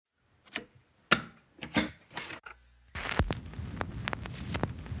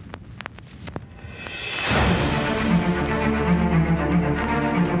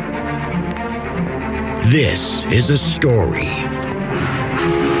This is a story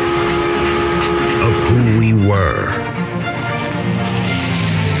of who we were,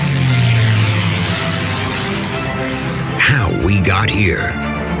 how we got here.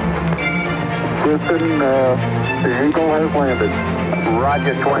 Houston, the Eagle has landed.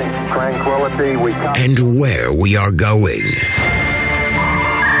 Roger, Tranquility. And where we are going.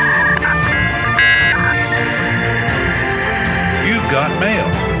 You've got mail.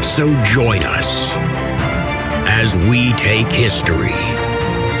 So join us as we take history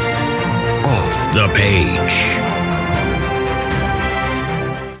off the page.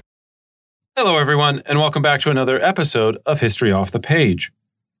 Hello, everyone, and welcome back to another episode of History Off the Page.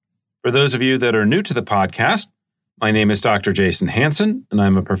 For those of you that are new to the podcast, my name is Dr. Jason Hansen, and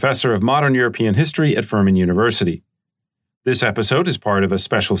I'm a professor of modern European history at Furman University. This episode is part of a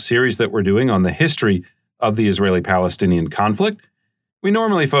special series that we're doing on the history of the Israeli-Palestinian conflict. We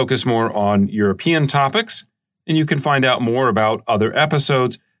normally focus more on European topics, and you can find out more about other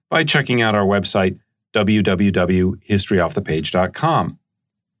episodes by checking out our website, www.historyoffthepage.com.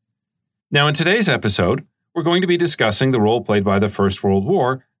 Now, in today's episode, we're going to be discussing the role played by the First World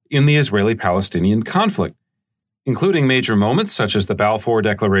War in the Israeli-Palestinian conflict, including major moments such as the Balfour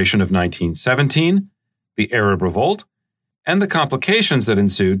Declaration of 1917, the Arab Revolt, and the complications that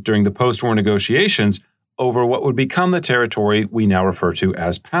ensued during the post-war negotiations over what would become the territory we now refer to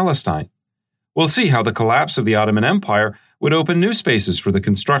as Palestine. We'll see how the collapse of the Ottoman Empire would open new spaces for the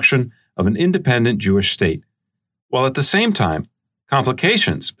construction of an independent Jewish state, while at the same time,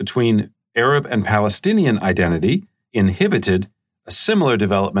 complications between Arab and Palestinian identity inhibited a similar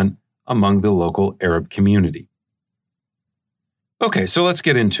development among the local Arab community. Okay, so let's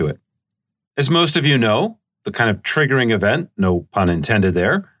get into it. As most of you know, the kind of triggering event, no pun intended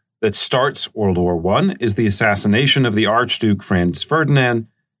there, that starts World War I is the assassination of the Archduke Franz Ferdinand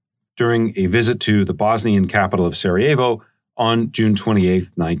during a visit to the Bosnian capital of Sarajevo on June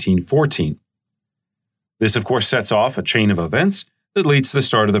 28, 1914. This, of course, sets off a chain of events that leads to the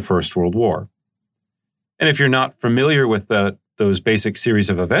start of the First World War. And if you're not familiar with those basic series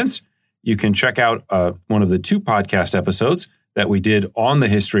of events, you can check out one of the two podcast episodes that we did on the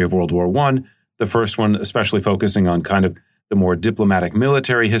history of World War I, the first one especially focusing on kind of the more diplomatic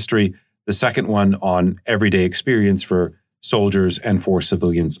military history, the second one on everyday experience for soldiers and for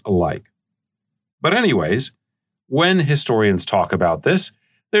civilians alike. But anyways, when historians talk about this,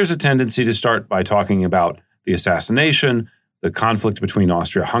 there's a tendency to start by talking about the assassination, the conflict between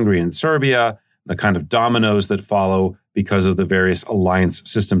Austria-Hungary and Serbia, the kind of dominoes that follow because of the various alliance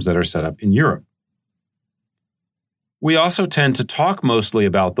systems that are set up in Europe. We also tend to talk mostly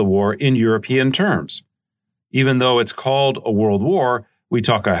about the war in European terms. Even though it's called a world war, we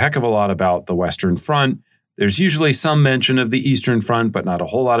talk a heck of a lot about the Western Front. There's usually some mention of the Eastern Front, but not a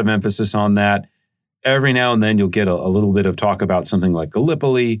whole lot of emphasis on that. Every now and then you'll get a little bit of talk about something like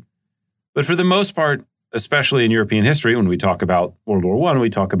Gallipoli. But for the most part, especially in European history, when we talk about World War I, we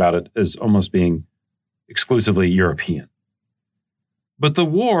talk about it as almost being exclusively European. But the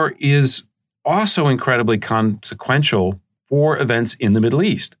war is also incredibly consequential for events in the Middle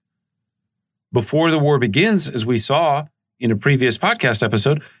East. Before the war begins, as we saw in a previous podcast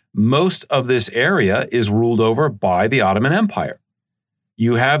episode, most of this area is ruled over by the Ottoman Empire.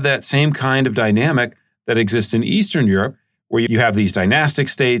 You have that same kind of dynamic that exists in Eastern Europe, where you have these dynastic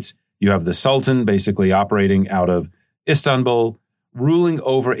states, you have the Sultan basically operating out of Istanbul, ruling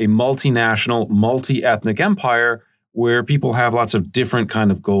over a multinational, multi-ethnic empire where people have lots of different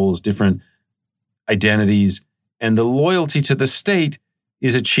kind of goals, different identities, and the loyalty to the state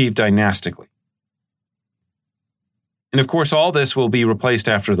is achieved dynastically. And of course, all this will be replaced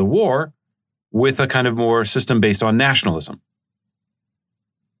after the war with a kind of more system based on nationalism.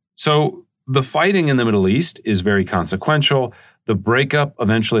 So the fighting in the Middle East is very consequential. The breakup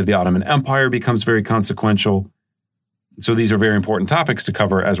eventually of the Ottoman Empire becomes very consequential. So these are very important topics to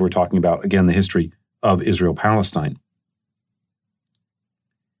cover as we're talking about, again, the history of Israel-Palestine.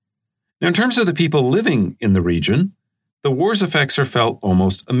 Now, in terms of the people living in the region, the war's effects are felt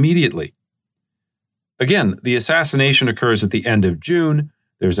almost immediately. Again, the assassination occurs at the end of June.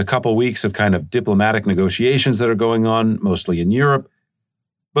 There's a couple weeks of kind of diplomatic negotiations that are going on, mostly in Europe.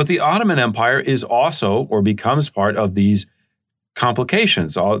 But the Ottoman Empire is also, or becomes part of these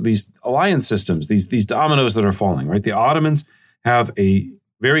complications, all these alliance systems, these dominoes that are falling, right? The Ottomans have a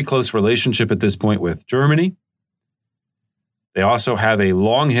very close relationship at this point with Germany. They also have a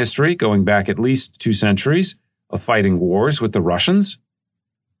long history, going back at least 2 centuries, of fighting wars with the Russians.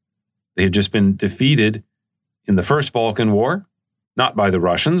 They had just been defeated in the First Balkan War, not by the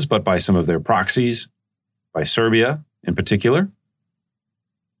Russians, but by some of their proxies, by Serbia in particular.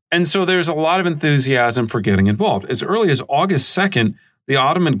 And so there's a lot of enthusiasm for getting involved. As early as August 2nd, the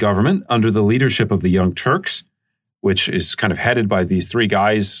Ottoman government, under the leadership of the Young Turks, which is kind of headed by these three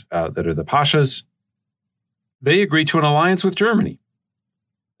guys that are the pashas, they agree to an alliance with Germany.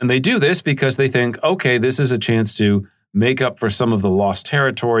 And they do this because they think, okay, this is a chance to make up for some of the lost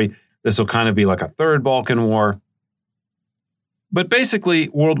territory. This will kind of be like a third Balkan War. But basically,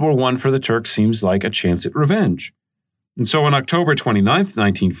 World War I for the Turks seems like a chance at revenge. And so on October 29th,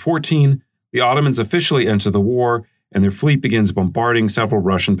 1914, the Ottomans officially enter the war, and their fleet begins bombarding several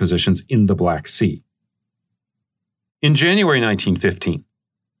Russian positions in the Black Sea. In January 1915,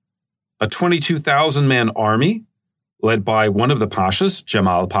 a 22,000-man army, led by one of the pashas,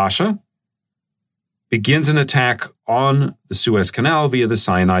 Jamal Pasha, begins an attack on the Suez Canal via the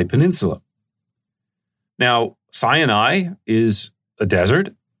Sinai Peninsula. Now, Sinai is a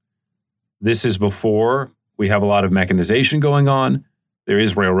desert. This is before we have a lot of mechanization going on. There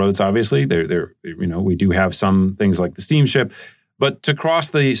is railroads, obviously. We do have some things like the steamship. But to cross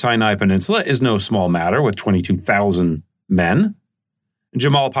the Sinai Peninsula is no small matter with 22,000 men.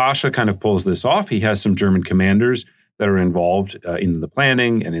 Jamal Pasha kind of pulls this off. He has some German commanders that are involved in the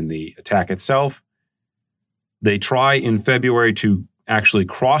planning and in the attack itself. They try in February to actually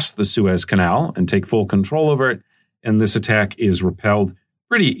cross the Suez Canal and take full control over it, and this attack is repelled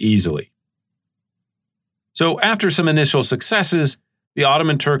pretty easily. So after some initial successes, the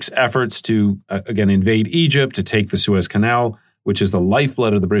Ottoman Turks' efforts to, again, invade Egypt, to take the Suez Canal, which is the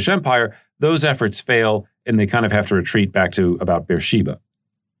lifeblood of the British Empire, those efforts fail, and they kind of have to retreat back to about Beersheba.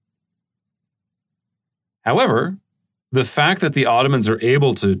 However, the fact that the Ottomans are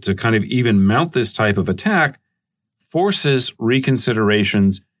able to kind of even mount this type of attack forces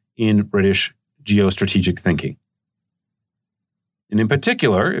reconsiderations in British geostrategic thinking. And in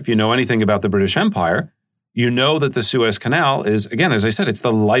particular, if you know anything about the British Empire, you know that the Suez Canal is, again, as I said, it's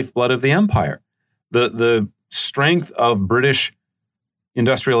the lifeblood of the empire. The strength of British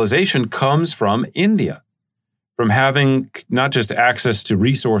industrialization comes from India, from having not just access to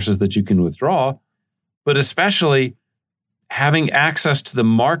resources that you can withdraw, but especially having access to the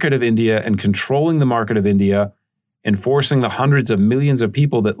market of India and controlling the market of India and forcing the hundreds of millions of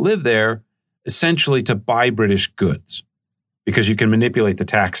people that live there essentially to buy British goods because you can manipulate the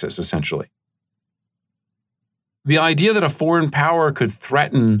taxes, essentially. The idea that a foreign power could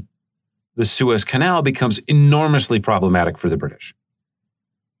threaten the Suez Canal becomes enormously problematic for the British.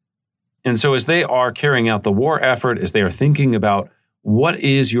 And so as they are carrying out the war effort, as they are thinking about what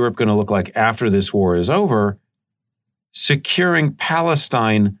is Europe going to look like after this war is over, securing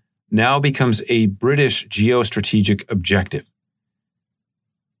Palestine now becomes a British geostrategic objective.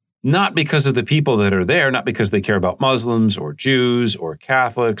 Not because of the people that are there, not because they care about Muslims or Jews or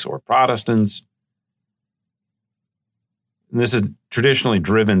Catholics or Protestants. And this has traditionally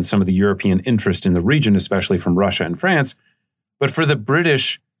driven some of the European interest in the region, especially from Russia and France. But for the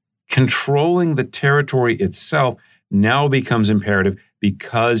British, controlling the territory itself now becomes imperative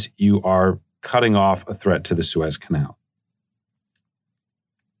because you are cutting off a threat to the Suez Canal.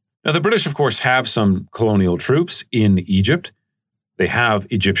 Now, the British, of course, have some colonial troops in Egypt. They have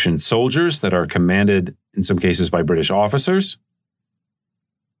Egyptian soldiers that are commanded, in some cases, by British officers.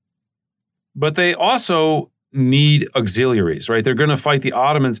 But they also need auxiliaries, right? They're going to fight the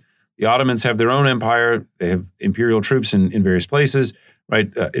Ottomans. The Ottomans have their own empire. They have imperial troops in various places,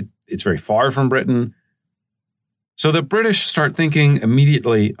 right? It's very far from Britain. So the British start thinking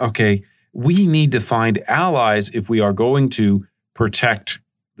immediately, okay, we need to find allies if we are going to protect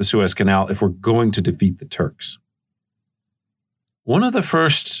the Suez Canal, if we're going to defeat the Turks. One of the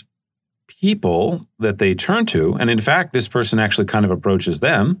first people that they turn to, and in fact, this person actually kind of approaches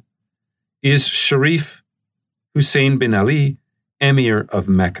them, is Sharif Hussein bin Ali, Emir of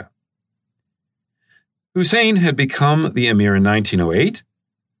Mecca. Hussein had become the Emir in 1908,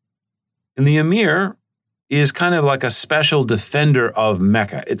 and the Emir is kind of like a special defender of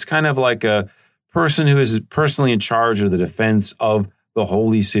Mecca. It's kind of like a person who is personally in charge of the defense of the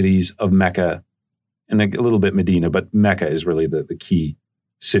holy cities of Mecca and a little bit Medina, but Mecca is really the key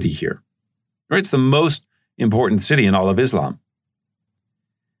city here. Right? It's the most important city in all of Islam.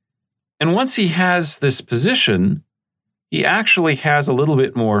 And once he has this position, he actually has a little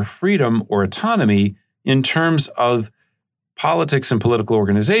bit more freedom or autonomy in terms of politics and political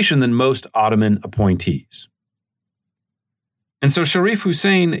organization than most Ottoman appointees. And so Sharif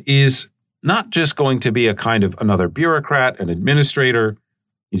Hussein is not just going to be a kind of another bureaucrat, an administrator.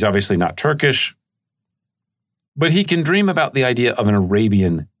 He's obviously not Turkish. But he can dream about the idea of an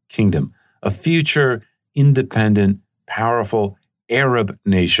Arabian kingdom, a future, independent, powerful Arab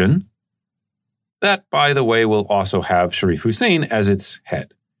nation that, by the way, will also have Sharif Hussein as its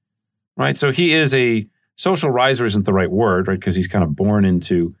head. right? So he is a social riser isn't the right word, right? Because he's kind of born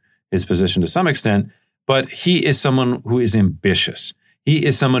into his position to some extent, but he is someone who is ambitious. He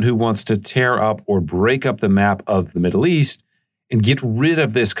is someone who wants to tear up or break up the map of the Middle East and get rid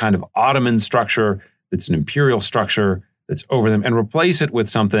of this kind of Ottoman structure that's an imperial structure that's over them and replace it with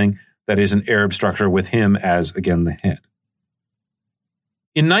something that is an Arab structure with him as, again, the head.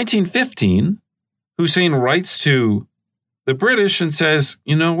 In 1915, Hussein writes to the British and says,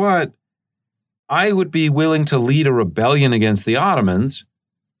 you know what? I would be willing to lead a rebellion against the Ottomans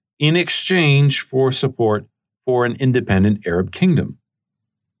in exchange for support for an independent Arab kingdom.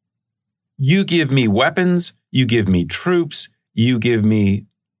 You give me weapons, you give me troops, you give me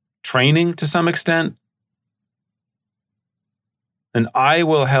training to some extent, and I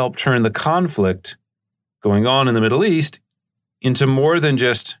will help turn the conflict going on in the Middle East into more than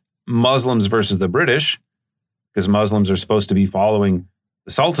just Muslims versus the British, because Muslims are supposed to be following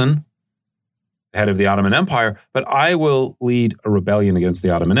the Sultan, the head of the Ottoman Empire, but I will lead a rebellion against the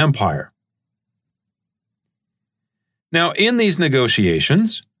Ottoman Empire. Now, in these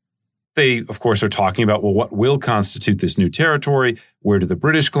negotiations, they, of course, are talking about, well, what will constitute this new territory? Where do the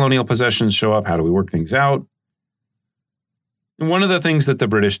British colonial possessions show up? How do we work things out? And one of the things that the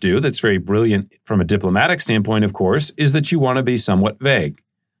British do that's very brilliant from a diplomatic standpoint, of course, is that you want to be somewhat vague.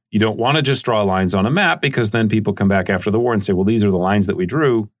 You don't want to just draw lines on a map because then people come back after the war and say, well, these are the lines that we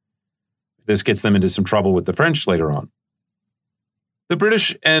drew. This gets them into some trouble with the French later on. The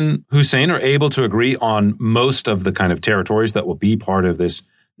British and Hussein are able to agree on most of the kind of territories that will be part of this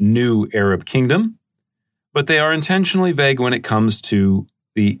new Arab kingdom, but they are intentionally vague when it comes to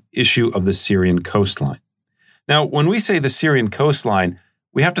the issue of the Syrian coastline. Now, when we say the Syrian coastline,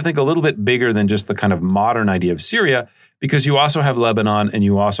 we have to think a little bit bigger than just the kind of modern idea of Syria, because you also have Lebanon and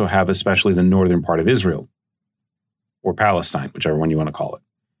you also have especially the northern part of Israel, or Palestine, whichever one you want to call it.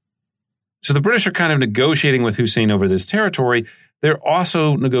 So the British are kind of negotiating with Hussein over this territory. They're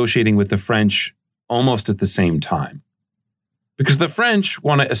also negotiating with the French almost at the same time, because the French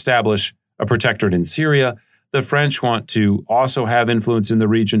want to establish a protectorate in Syria. The French want to also have influence in the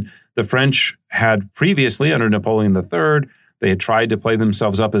region. The French had previously, under Napoleon III, they had tried to play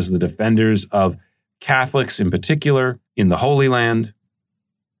themselves up as the defenders of Catholics in particular in the Holy Land.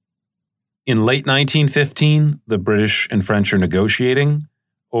 In late 1915, the British and French are negotiating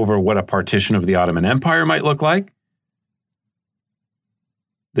over what a partition of the Ottoman Empire might look like.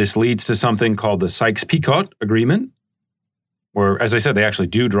 This leads to something called the Sykes-Picot Agreement, where, as I said, they actually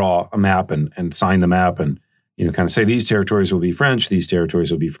do draw a map and sign the map and kind of say these territories will be French, these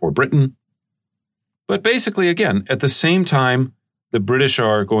territories will be for Britain. But basically, again, at the same time, the British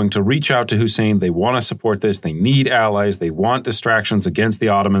are going to reach out to Hussein. They want to support this. They need allies. They want distractions against the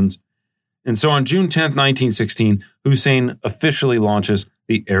Ottomans. And so on June 10th, 1916, Hussein officially launches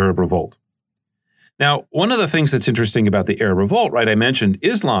the Arab Revolt. Now, one of the things that's interesting about the Arab Revolt, right, I mentioned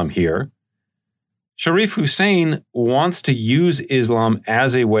Islam here. Sharif Hussein wants to use Islam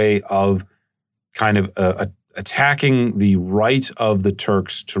as a way of kind of attacking the right of the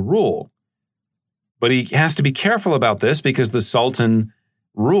Turks to rule. But he has to be careful about this because the Sultan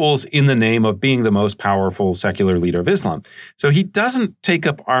rules in the name of being the most powerful secular leader of Islam. So he doesn't take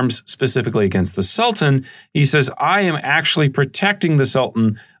up arms specifically against the Sultan. He says, I am actually protecting the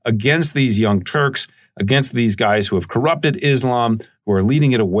Sultan against these young Turks, against these guys who have corrupted Islam, who are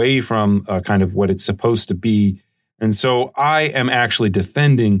leading it away from kind of what it's supposed to be. And so I am actually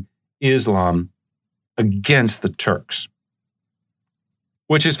defending Islam against the Turks.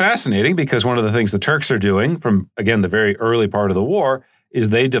 Which is fascinating because one of the things the Turks are doing from, again, the very early part of the war is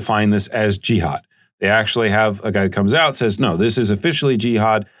they define this as jihad. They actually have a guy that comes out, says, no, this is officially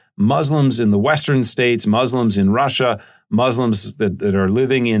jihad. Muslims in the Western states, Muslims in Russia, Muslims that are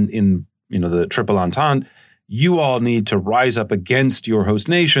living in the Triple Entente, you all need to rise up against your host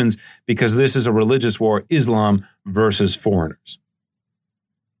nations because this is a religious war, Islam versus foreigners.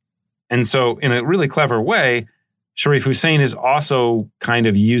 And so in a really clever way, Sharif Hussein is also kind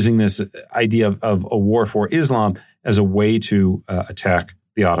of using this idea of a war for Islam as a way to attack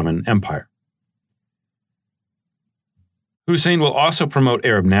the Ottoman Empire. Hussein will also promote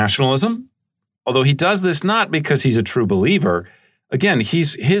Arab nationalism, although he does this not because he's a true believer. Again,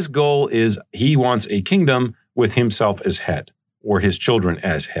 his goal is he wants a kingdom with himself as head, or his children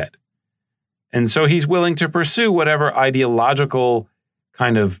as head. And so he's willing to pursue whatever ideological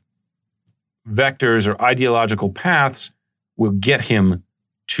kind of vectors or ideological paths will get him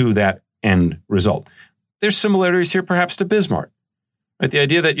to that end result. There's similarities here perhaps to Bismarck. Right? The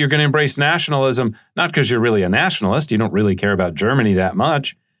idea that you're going to embrace nationalism, not because you're really a nationalist, you don't really care about Germany that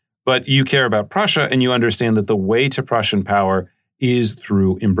much, but you care about Prussia and you understand that the way to Prussian power is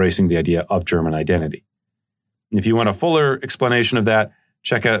through embracing the idea of German identity. And if you want a fuller explanation of that,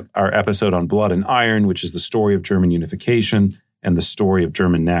 check out our episode on Blood and Iron, which is the story of German unification and the story of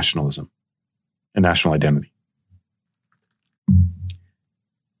German nationalism and national identity.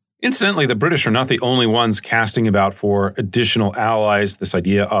 Incidentally, the British are not the only ones casting about for additional allies, this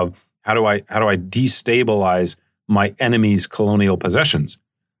idea of how do I destabilize my enemy's colonial possessions.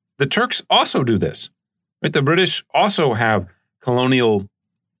 The Turks also do this. Right? The British also have colonial,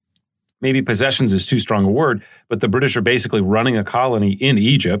 maybe possessions is too strong a word, but the British are basically running a colony in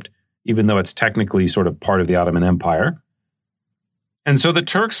Egypt, even though it's technically sort of part of the Ottoman Empire. And so the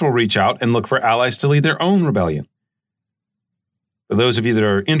Turks will reach out and look for allies to lead their own rebellion. For those of you that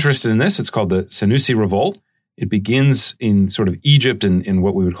are interested in this, it's called the Senussi Revolt. It begins in sort of Egypt and in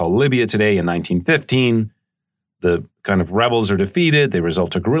what we would call Libya today in 1915. The kind of rebels are defeated. They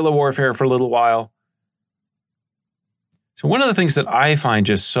result to guerrilla warfare for a little while. So one of the things that I find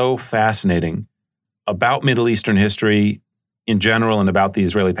just so fascinating about Middle Eastern history in general and about the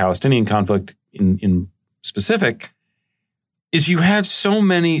Israeli-Palestinian conflict in specific is you have so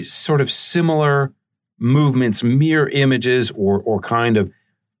many sort of similar movements, mirror images, or kind of,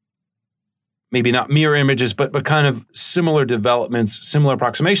 maybe not mirror images, but kind of similar developments, similar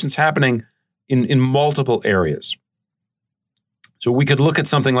approximations happening in multiple areas. So we could look at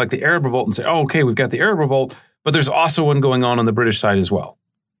something like the Arab Revolt and say, oh, okay, we've got the Arab Revolt, but there's also one going on the British side as well.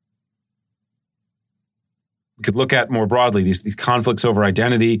 We could look at more broadly these conflicts over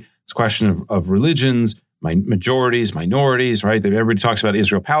identity, this question of religions, majorities, minorities, right? Everybody talks about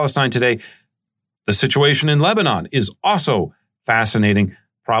Israel-Palestine today. The situation in Lebanon is also fascinating,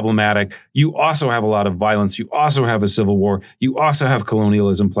 problematic. You also have a lot of violence. You also have a civil war. You also have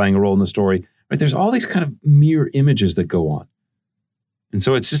colonialism playing a role in the story. Right? There's all these kind of mirror images that go on. And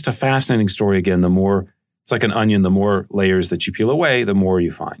so it's just a fascinating story. Again, the more, it's like an onion, the more layers that you peel away, the more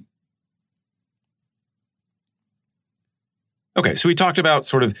you find. Okay, so we talked about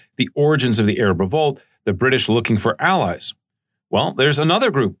sort of the origins of the Arab Revolt, the British looking for allies. Well, there's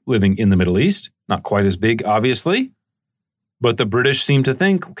another group living in the Middle East, not quite as big, obviously, but the British seem to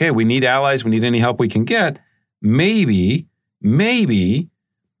think, okay, we need allies, we need any help we can get. Maybe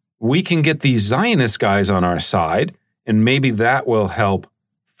we can get these Zionist guys on our side, and maybe that will help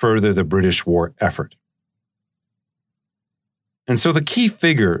further the British war effort. And so the key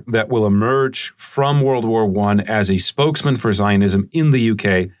figure that will emerge from World War I as a spokesman for Zionism in the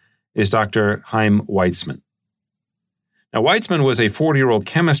UK is Dr. Chaim Weizmann. Now, Weizmann was a 40-year-old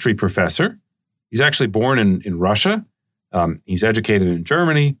chemistry professor. He's actually born in Russia. He's educated in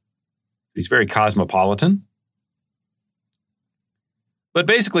Germany. He's very cosmopolitan. But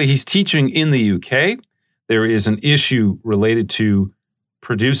basically, he's teaching in the UK. There is an issue related to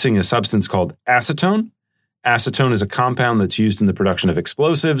producing a substance called acetone. Acetone is a compound that's used in the production of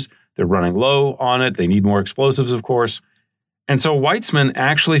explosives. They're running low on it. They need more explosives, of course. And so Weizmann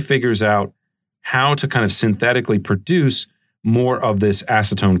actually figures out how to kind of synthetically produce more of this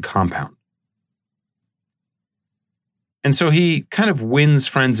acetone compound. And so he kind of wins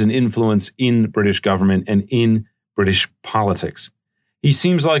friends and influence in British government and in British politics. He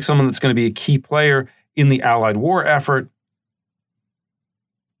seems like someone that's going to be a key player in the Allied war effort.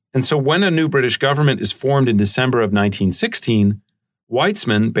 And so when a new British government is formed in December of 1916,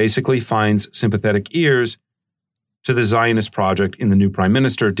 Weizmann basically finds sympathetic ears to the Zionist project in the new Prime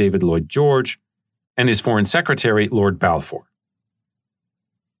Minister, David Lloyd George, and his Foreign Secretary, Lord Balfour.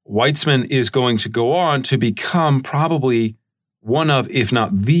 Weizmann is going to go on to become probably one of, if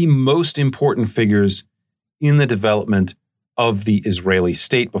not the most important figures in the development of the Israeli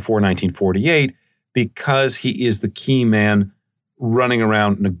state before 1948, because he is the key man running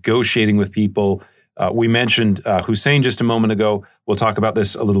around negotiating with people. We mentioned Hussein just a moment ago. We'll talk about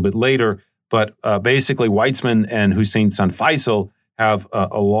this a little bit later. But basically, Weizmann and Hussein's son Faisal have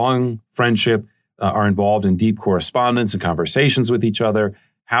a long friendship, are involved in deep correspondence and conversations with each other.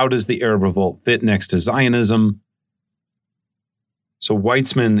 How does the Arab Revolt fit next to Zionism? So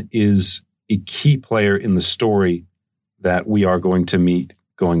Weizmann is a key player in the story that we are going to meet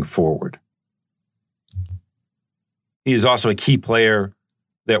going forward. He is also a key player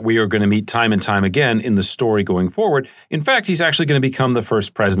that we are going to meet time and time again in the story going forward. In fact, he's actually going to become the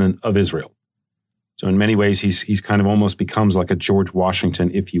first president of Israel. So in many ways, he's kind of almost becomes like a George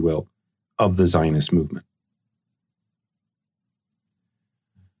Washington, if you will, of the Zionist movement.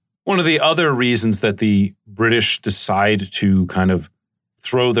 One of the other reasons that the British decide to kind of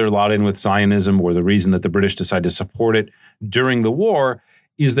throw their lot in with Zionism, or the reason that the British decide to support it during the war,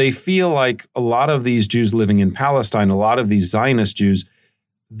 is they feel like a lot of these Jews living in Palestine, a lot of these Zionist Jews,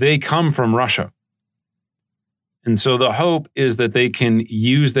 they come from Russia. And so the hope is that they can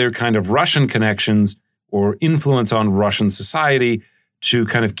use their kind of Russian connections or influence on Russian society to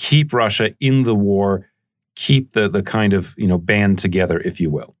kind of keep Russia in the war, keep the kind of, band together, if you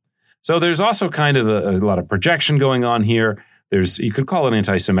will. So there's also kind of a lot of projection going on here. You could call it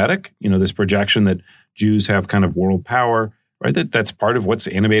anti-Semitic, this projection that Jews have kind of world power, right? That's part of what's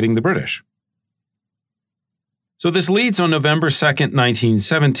animating the British. So this leads on November 2nd,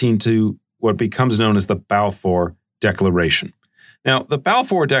 1917 to what becomes known as the Balfour Declaration. Now, the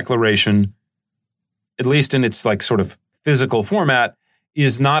Balfour Declaration, at least in its sort of physical format,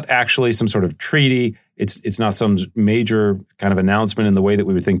 is not actually some sort of treaty. It's not some major kind of announcement in the way that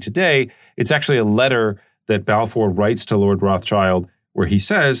we would think today. It's actually a letter that Balfour writes to Lord Rothschild where he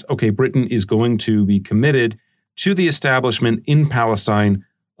says, okay, Britain is going to be committed to the establishment in Palestine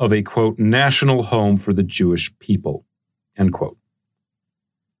of a, quote, national home for the Jewish people, end quote.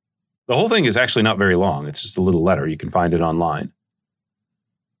 The whole thing is actually not very long. It's just a little letter. You can find it online.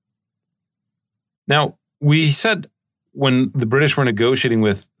 Now, we said when the British were negotiating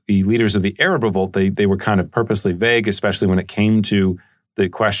with the leaders of the Arab revolt, they were kind of purposely vague, especially when it came to the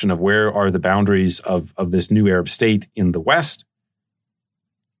question of where are the boundaries of this new Arab state in the West.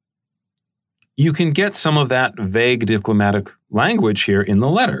 You can get some of that vague diplomatic language here in the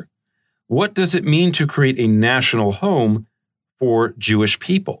letter. What does it mean to create a national home for Jewish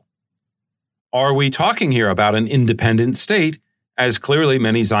people? Are we talking here about an independent state, as clearly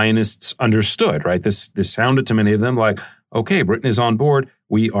many Zionists understood, right? This sounded to many of them like, okay, Britain is on board.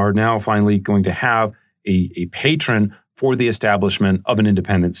 We are now finally going to have a patron for the establishment of an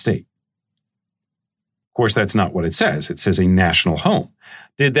independent state. Of course, that's not what it says. It says a national home.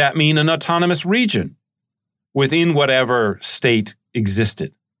 Did that mean an autonomous region within whatever state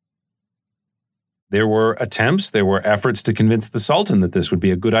existed? There were efforts to convince the Sultan that this would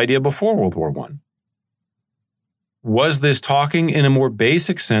be a good idea before World War I. Was this talking in a more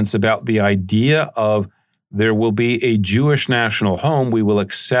basic sense about the idea of there will be a Jewish national home, we will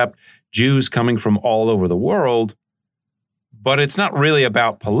accept Jews coming from all over the world, but it's not really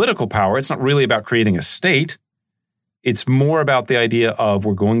about political power. It's not really about creating a state. It's more about the idea of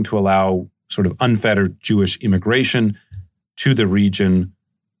we're going to allow sort of unfettered Jewish immigration to the region.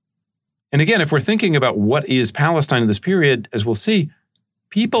 And again, if we're thinking about what is Palestine in this period, as we'll see,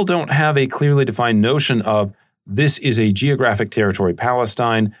 people don't have a clearly defined notion of this is a geographic territory,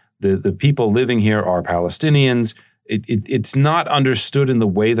 Palestine. The people living here are Palestinians. It's not understood in the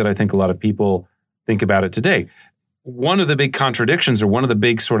way that I think a lot of people think about it today. One of the big contradictions or one of the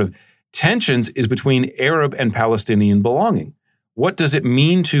big sort of tensions is between Arab and Palestinian belonging. What does it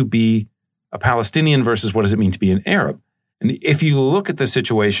mean to be a Palestinian versus what does it mean to be an Arab? And if you look at the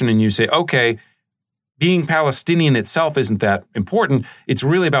situation and you say, okay, being Palestinian itself isn't that important, it's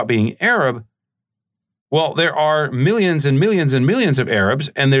really about being Arab. Well, there are millions and millions and millions of Arabs,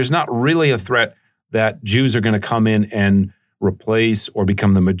 and there's not really a threat that Jews are going to come in and replace or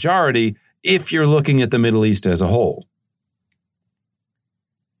become the majority if you're looking at the Middle East as a whole.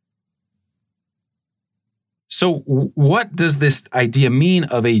 So what does this idea mean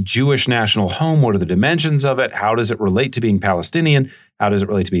of a Jewish national home? What are the dimensions of it? How does it relate to being Palestinian? How does it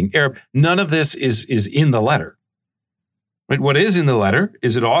relate to being Arab? None of this is in the letter. Right? What is in the letter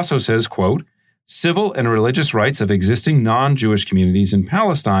is it also says, quote, civil and religious rights of existing non-Jewish communities in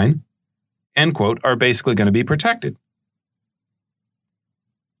Palestine, end quote, are basically going to be protected.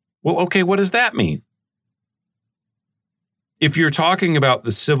 Well, okay, what does that mean? If you're talking about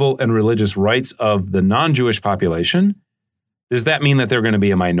the civil and religious rights of the non-Jewish population, does that mean that they're going to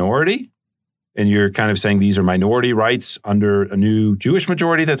be a minority? And you're kind of saying these are minority rights under a new Jewish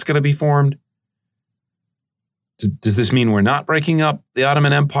majority that's going to be formed? Does this mean we're not breaking up the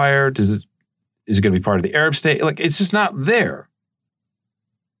Ottoman Empire? Is it going to be part of the Arab state? It's just not there.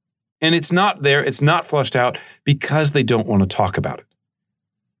 And it's not there. It's not flushed out because they don't want to talk about it.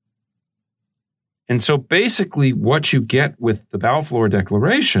 And so basically what you get with the Balfour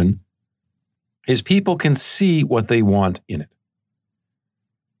Declaration is people can see what they want in it.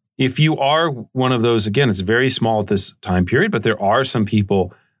 If you are one of those, again, it's very small at this time period, but there are some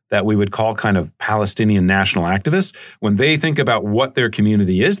people that we would call kind of Palestinian national activists. When they think about what their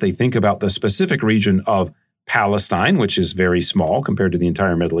community is, they think about the specific region of Palestine, which is very small compared to the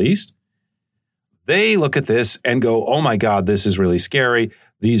entire Middle East. They look at this and go, oh my God, this is really scary.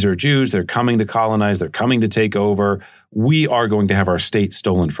 These are Jews. They're coming to colonize. They're coming to take over. We are going to have our state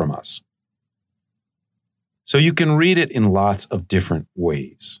stolen from us. So you can read it in lots of different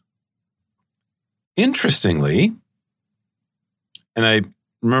ways. Interestingly, and I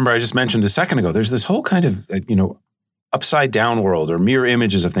remember I just mentioned a second ago, there's this whole kind of, upside down world or mirror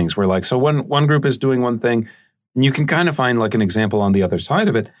images of things where so one group is doing one thing, And you can kind of find like an example on the other side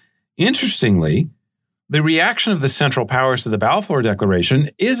of it. Interestingly, the reaction of the Central Powers to the Balfour Declaration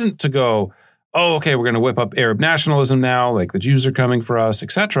isn't to go, oh, okay, we're going to whip up Arab nationalism now, like the Jews are coming for us,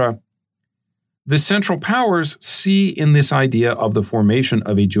 etc. The Central Powers see in this idea of the formation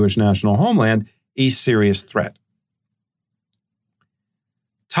of a Jewish national homeland a serious threat.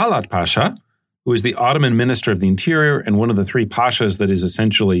 Talat Pasha, who is the Ottoman Minister of the Interior and one of the three pashas that is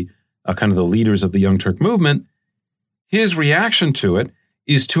essentially kind of the leaders of the Young Turk movement, his reaction to it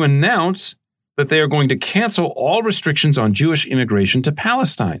is to announce that they are going to cancel all restrictions on Jewish immigration to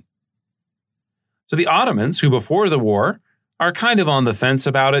Palestine. So the Ottomans, who before the war are kind of on the fence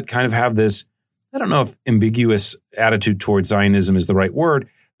about it, kind of have this, I don't know if ambiguous attitude towards Zionism is the right word.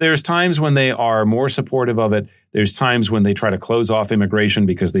 There's times when they are more supportive of it. There's times when they try to close off immigration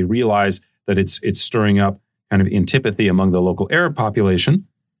because they realize that it's stirring up kind of antipathy among the local Arab population.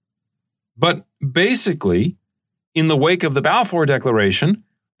 But basically, in the wake of the Balfour Declaration,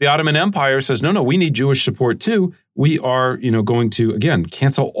 the Ottoman Empire says, no, we need Jewish support too. We are, going to, again,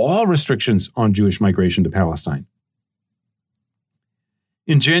 cancel all restrictions on Jewish migration to Palestine.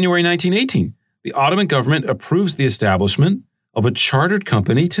 In January 1918, the Ottoman government approves the establishment of a chartered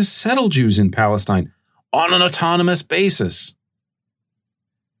company to settle Jews in Palestine on an autonomous basis.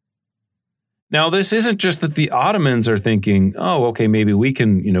 Now, this isn't just that the Ottomans are thinking, oh, okay, maybe we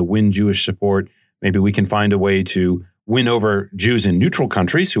can, win Jewish support. Maybe we can find a way to win over Jews in neutral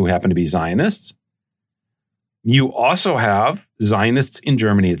countries who happen to be Zionists. You also have Zionists in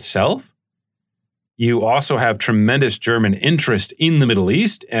Germany itself. You also have tremendous German interest in the Middle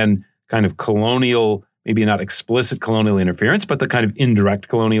East and kind of colonial, maybe not explicit colonial interference, but the kind of indirect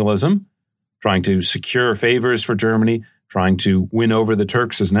colonialism, trying to secure favors for Germany, trying to win over the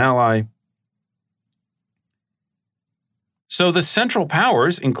Turks as an ally. So the Central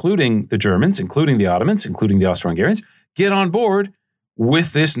Powers, including the Germans, including the Ottomans, including the Austro-Hungarians, get on board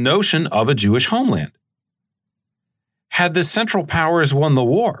with this notion of a Jewish homeland. Had the Central Powers won the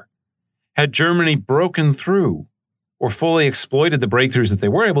war, had Germany broken through or fully exploited the breakthroughs that they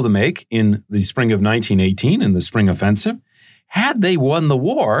were able to make in the spring of 1918, in the spring offensive, had they won the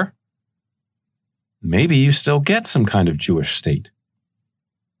war, maybe you still get some kind of Jewish state.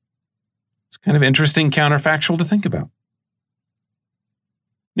 It's kind of interesting counterfactual to think about.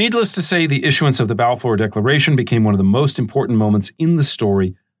 Needless to say, the issuance of the Balfour Declaration became one of the most important moments in the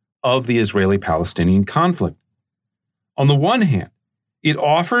story of the Israeli-Palestinian conflict. On the one hand, it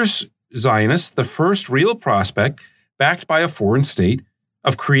offers Zionists the first real prospect, backed by a foreign state,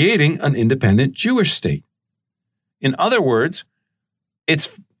 of creating an independent Jewish state. In other words,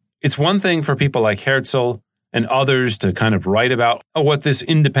 it's one thing for people like Herzl and others to kind of write about what this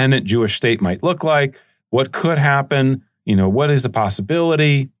independent Jewish state might look like, what could happen, what is a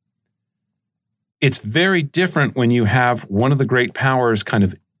possibility. It's very different when you have one of the great powers kind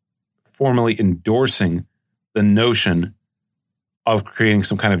of formally endorsing the notion of creating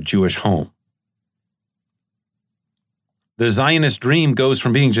some kind of Jewish home. The Zionist dream goes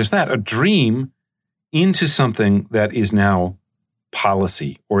from being just that, a dream, into something that is now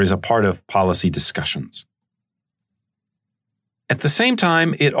policy or is a part of policy discussions. At the same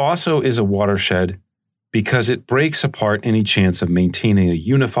time, it also is a watershed because it breaks apart any chance of maintaining a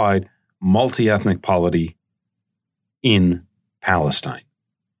unified, multi-ethnic polity in Palestine.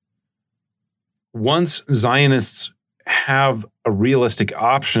 Once Zionists have a realistic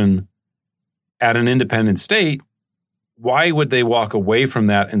option at an independent state, why would they walk away from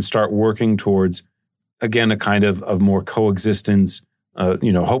that and start working towards, again, a kind of more coexistence?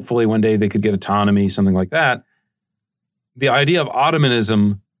 Hopefully one day they could get autonomy, something like that. The idea of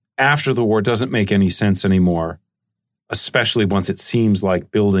Ottomanism after the war doesn't make any sense anymore, especially once it seems like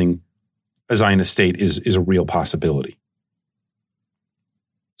building a Zionist state is a real possibility.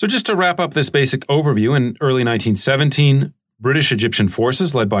 So just to wrap up this basic overview, in early 1917, British-Egyptian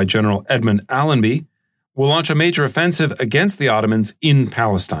forces led by General Edmund Allenby will launch a major offensive against the Ottomans in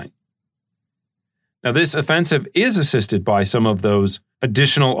Palestine. Now, this offensive is assisted by some of those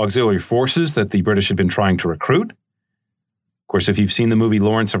additional auxiliary forces that the British had been trying to recruit. Of course, if you've seen the movie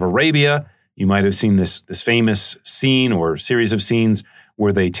Lawrence of Arabia, you might have seen this famous scene or series of scenes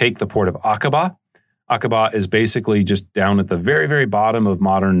where they take the port of Aqaba. Aqaba is basically just down at the very, very bottom of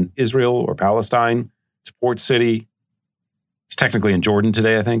modern Israel or Palestine. It's a port city. It's technically in Jordan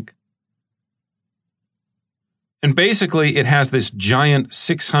today, I think. And basically, it has this giant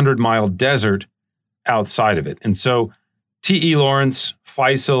 600-mile desert outside of it. And so T.E. Lawrence,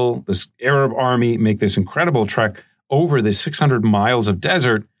 Faisal, this Arab army make this incredible trek over this 600 miles of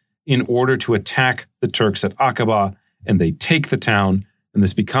desert in order to attack the Turks at Aqaba, and they take the town, and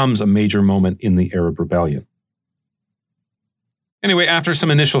this becomes a major moment in the Arab rebellion. Anyway, after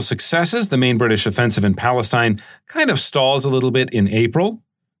some initial successes, the main British offensive in Palestine kind of stalls a little bit in April.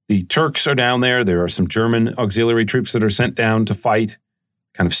 The Turks are down there. There are some German auxiliary troops that are sent down to fight,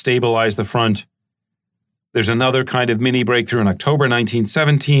 kind of stabilize the front. There's another kind of mini breakthrough in October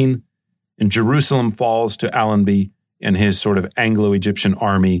 1917, and Jerusalem falls to Allenby and his sort of Anglo-Egyptian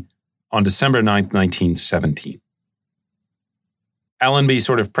army on December 9th, 1917. Allenby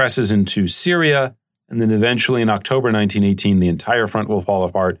sort of presses into Syria, and then eventually in October 1918, the entire front will fall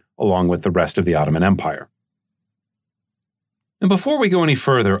apart along with the rest of the Ottoman Empire. And before we go any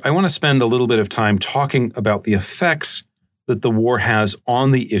further, I want to spend a little bit of time talking about the effects that the war has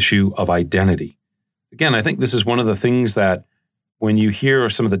on the issue of identity. Again, I think this is one of the things that when you hear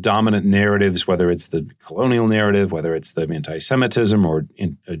some of the dominant narratives, whether it's the colonial narrative, whether it's the anti-Semitism or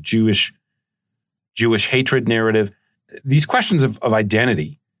a Jewish hatred narrative, these questions of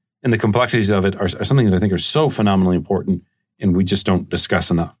identity and the complexities of it are something that I think are so phenomenally important and we just don't discuss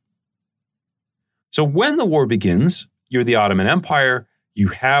enough. So when the war begins, you're the Ottoman Empire, you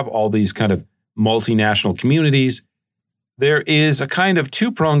have all these kind of multinational communities. There is a kind of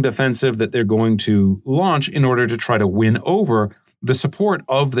two-pronged offensive that they're going to launch in order to try to win over the support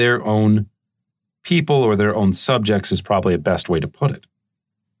of their own people or their own subjects is probably a best way to put it.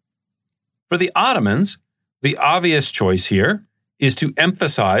 For the Ottomans, the obvious choice here is to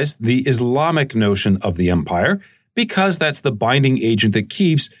emphasize the Islamic notion of the empire because that's the binding agent that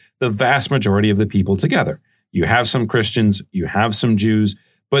keeps the vast majority of the people together. You have some Christians, you have some Jews,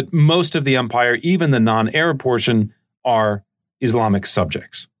 but most of the empire, even the non-Arab portion, are Islamic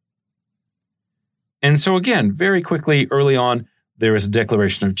subjects. And so again, very quickly, early on, there is a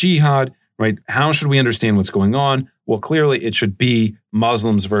declaration of jihad, right? How should we understand what's going on? Well, clearly it should be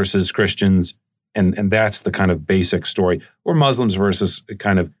Muslims versus Christians, and that's the kind of basic story, or Muslims versus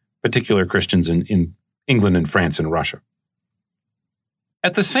kind of particular Christians in England and France and Russia.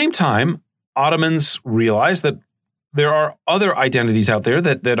 At the same time, Ottomans realize that there are other identities out there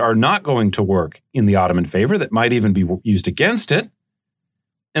that are not going to work in the Ottoman favor, that might even be used against it,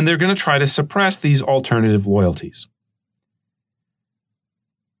 and they're going to try to suppress these alternative loyalties.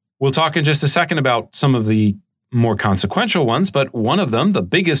 We'll talk in just a second about some of the more consequential ones, but one of them, the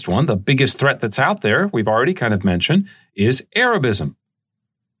biggest one, the biggest threat that's out there, we've already kind of mentioned, is Arabism.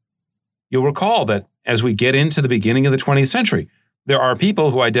 You'll recall that as we get into the beginning of the 20th century, there are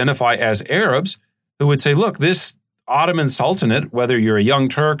people who identify as Arabs who would say, look, this Ottoman Sultanate, whether you're a young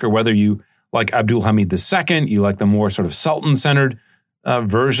Turk or whether you like Abdul Hamid II, you like the more sort of Sultan-centered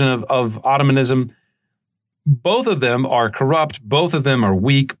version of Ottomanism, both of them are corrupt, both of them are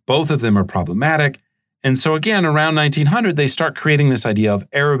weak, both of them are problematic. And so again, around 1900, they start creating this idea of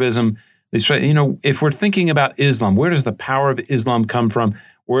Arabism. They start, if we're thinking about Islam, where does the power of Islam come from?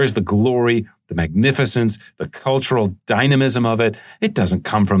 Where is the glory, the magnificence, the cultural dynamism of it? It doesn't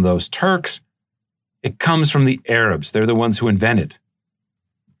come from those Turks. It comes from the Arabs. They're the ones who invented.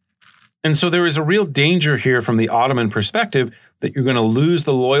 And so there is a real danger here from the Ottoman perspective that you're going to lose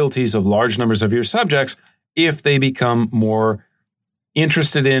the loyalties of large numbers of your subjects if they become more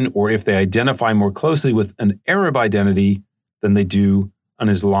interested in or if they identify more closely with an Arab identity than they do an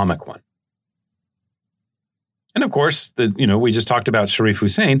Islamic one. And of course, we just talked about Sharif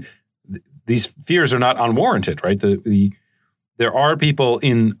Hussein. These fears are not unwarranted, right? There are people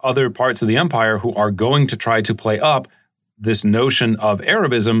in other parts of the empire who are going to try to play up this notion of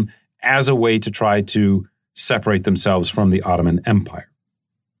Arabism as a way to try to separate themselves from the Ottoman Empire.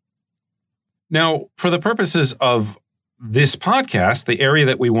 Now, for the purposes of this podcast, the area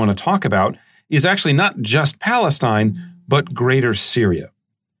that we want to talk about is actually not just Palestine, but Greater Syria.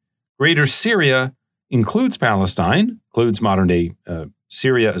 Greater Syria includes Palestine, includes modern-day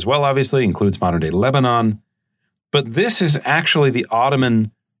Syria as well, obviously, includes modern-day Lebanon. But this is actually the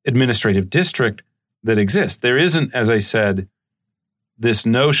Ottoman administrative district that exists. There isn't, as I said, this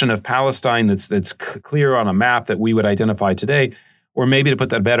notion of Palestine that's clear on a map that we would identify today. Or maybe to put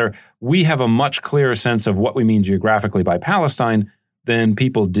that better, we have a much clearer sense of what we mean geographically by Palestine than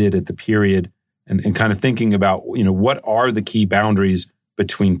people did at the period and kind of thinking about, what are the key boundaries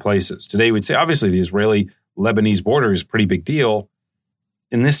between places. Today we'd say, obviously, the Israeli-Lebanese border is a pretty big deal.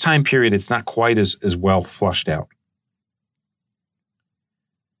 In this time period, it's not quite as well flushed out.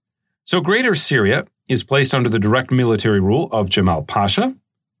 So Greater Syria is placed under the direct military rule of Jamal Pasha,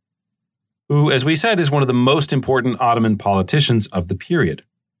 who, as we said, is one of the most important Ottoman politicians of the period.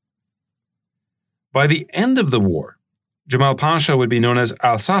 By the end of the war, Jamal Pasha would be known as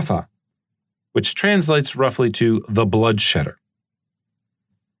Al-Safa, which translates roughly to the bloodshedder.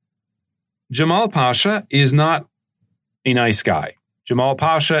 Jamal Pasha is not a nice guy. Jamal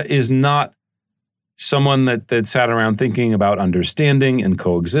Pasha is not someone that sat around thinking about understanding and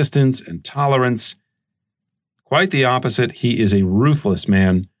coexistence and tolerance. Quite the opposite. He is a ruthless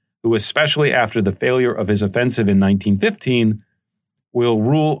man who, especially after the failure of his offensive in 1915, will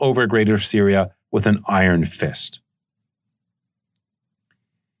rule over Greater Syria with an iron fist.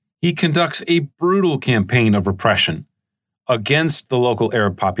 He conducts a brutal campaign of repression against the local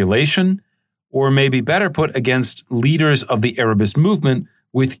Arab population, or maybe better put, against leaders of the Arabist movement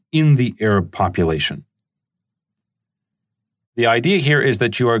within the Arab population. The idea here is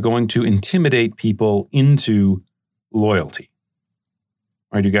that you are going to intimidate people into loyalty.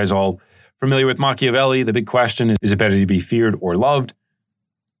 All right, you guys all familiar with Machiavelli? The big question is it better to be feared or loved?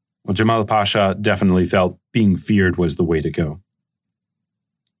 Well, Jamal Pasha definitely felt being feared was the way to go.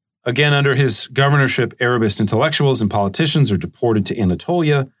 Again, under his governorship, Arabist intellectuals and politicians are deported to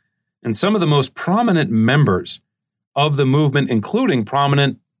Anatolia, and some of the most prominent members of the movement, including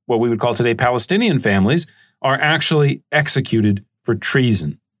prominent, what we would call today Palestinian families, are actually executed for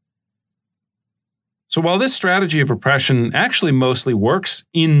treason. So while this strategy of repression actually mostly works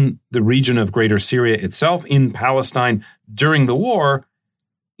in the region of Greater Syria itself, in Palestine during the war,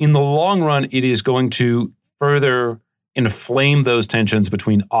 in the long run, it is going to further inflame those tensions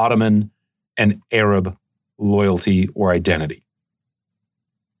between Ottoman and Arab loyalty or identity.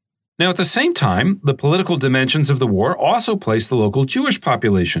 Now, at the same time, the political dimensions of the war also place the local Jewish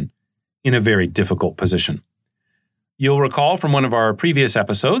population in a very difficult position. You'll recall from one of our previous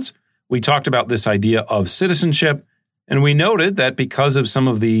episodes, we talked about this idea of citizenship, and we noted that because of some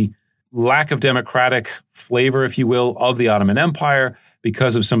of the lack of democratic flavor, if you will, of the Ottoman Empire,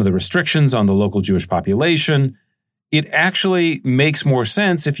 because of some of the restrictions on the local Jewish population, it actually makes more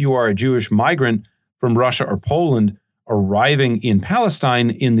sense if you are a Jewish migrant from Russia or Poland arriving in Palestine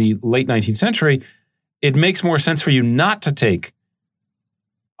in the late 19th century. It makes more sense for you not to take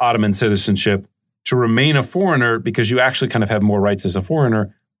Ottoman citizenship, to remain a foreigner, because you actually kind of have more rights as a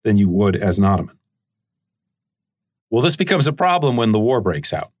foreigner than you would as an Ottoman. Well, this becomes a problem when the war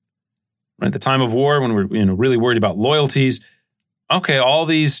breaks out. Right? At the time of war, when we're really worried about loyalties, okay, all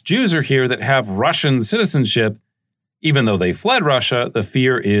these Jews are here that have Russian citizenship. Even though they fled Russia, the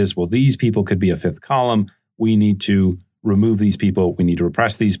fear is, well, these people could be a fifth column. We need to remove these people. We need to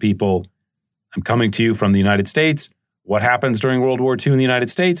repress these people. I'm coming to you from the United States. What happens during World War II in the United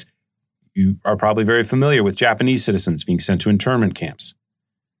States? You are probably very familiar with Japanese citizens being sent to internment camps.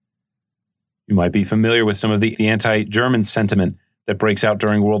 You might be familiar with some of the anti-German sentiment that breaks out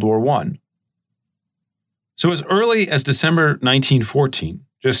during World War I. So as early as December 1914,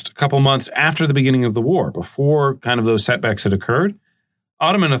 just a couple months after the beginning of the war, before kind of those setbacks had occurred,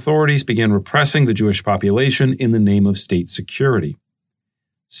 Ottoman authorities began repressing the Jewish population in the name of state security.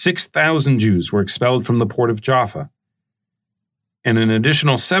 6,000 Jews were expelled from the port of Jaffa, and an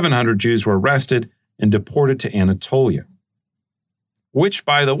additional 700 Jews were arrested and deported to Anatolia, which,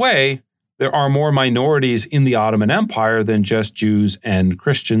 by the way, there are more minorities in the Ottoman Empire than just Jews and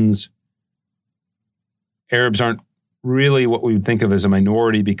Christians. Arabs aren't really what we would think of as a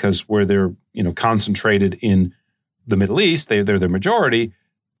minority because where they're concentrated in the Middle East, they're the majority,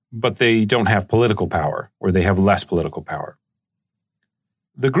 but they don't have political power, or they have less political power.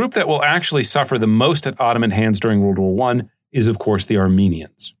 The group that will actually suffer the most at Ottoman hands during World War I is, of course, the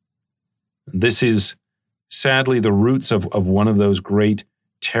Armenians. This is sadly the roots of one of those great,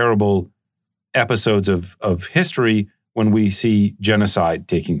 terrible episodes of history when we see genocide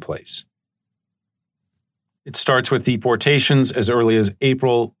taking place. It starts with deportations as early as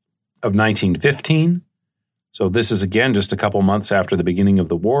April of 1915. So this is, again, just a couple months after the beginning of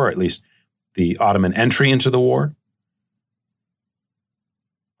the war, at least the Ottoman entry into the war.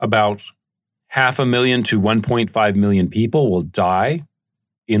 About 500,000 to 1.5 million people will die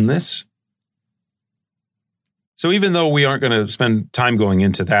in this. So even though we aren't going to spend time going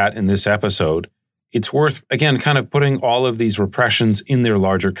into that in this episode, it's worth, again, kind of putting all of these repressions in their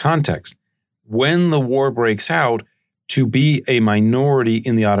larger context. When the war breaks out, to be a minority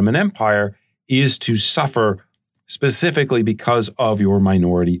in the Ottoman Empire is to suffer specifically because of your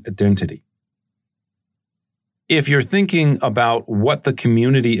minority identity. If you're thinking about what the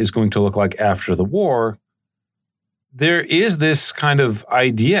community is going to look like after the war, there is this kind of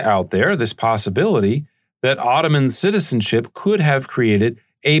idea out there, this possibility that Ottoman citizenship could have created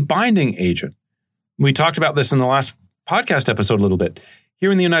a binding agent. We talked about this in the last podcast episode a little bit.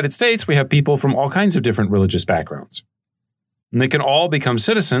 Here in the United States, we have people from all kinds of different religious backgrounds. And they can all become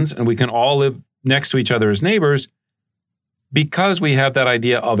citizens, and we can all live next to each other as neighbors because we have that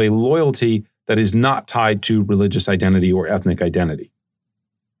idea of a loyalty that is not tied to religious identity or ethnic identity.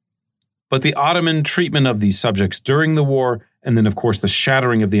 But the Ottoman treatment of these subjects during the war, and then, of course, the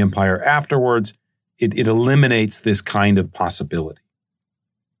shattering of the empire afterwards, it eliminates this kind of possibility.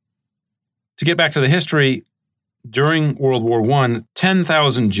 To get back to the history, during World War I,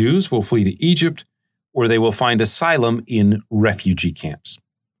 10,000 Jews will flee to Egypt, where they will find asylum in refugee camps.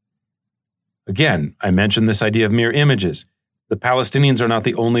 Again, I mentioned this idea of mirror images. The Palestinians are not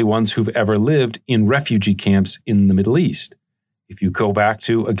the only ones who've ever lived in refugee camps in the Middle East. If you go back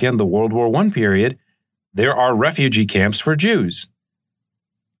to, again, the World War I period, there are refugee camps for Jews.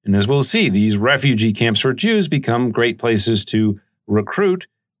 And as we'll see, these refugee camps for Jews become great places to recruit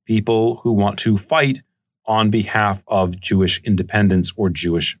people who want to fight on behalf of Jewish independence or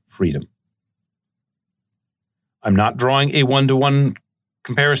Jewish freedom. I'm not drawing a one-to-one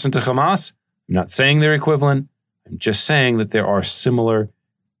comparison to Hamas. I'm not saying they're equivalent. I'm just saying that there are similar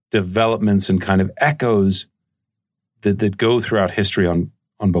developments and kind of echoes that go throughout history on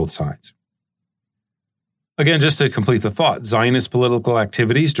both sides. Again, just to complete the thought, Zionist political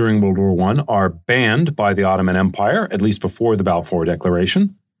activities during World War I are banned by the Ottoman Empire, at least before the Balfour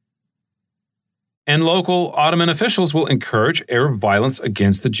Declaration. And local Ottoman officials will encourage Arab violence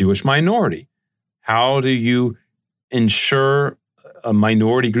against the Jewish minority. How do you ensure a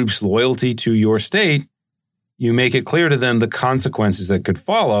minority group's loyalty to your state? You make it clear to them the consequences that could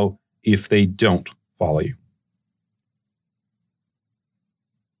follow if they don't follow you.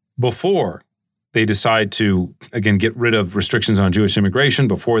 Before they decide to, again, get rid of restrictions on Jewish immigration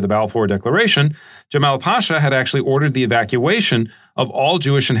before the Balfour Declaration, Jamal Pasha had actually ordered the evacuation of all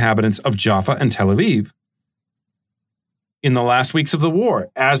Jewish inhabitants of Jaffa and Tel Aviv in the last weeks of the war,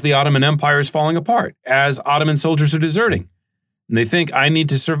 as the Ottoman Empire is falling apart, as Ottoman soldiers are deserting. And they think, I need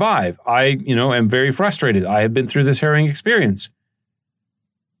to survive. I, am very frustrated. I have been through this harrowing experience.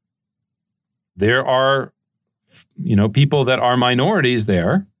 There are, people that are minorities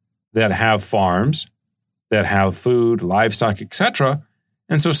there that have farms, that have food, livestock, etc.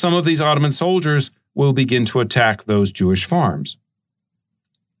 And so some of these Ottoman soldiers will begin to attack those Jewish farms.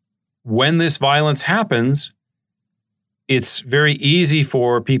 When this violence happens, it's very easy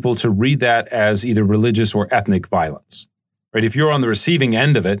for people to read that as either religious or ethnic violence. Right? If you're on the receiving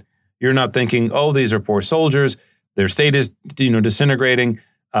end of it, you're not thinking, oh, these are poor soldiers, their state is disintegrating.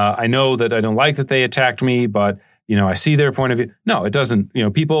 I know that I don't like that they attacked me, but I see their point of view. No, it doesn't.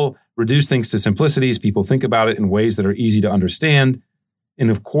 People reduce things to simplicities. People think about it in ways that are easy to understand. And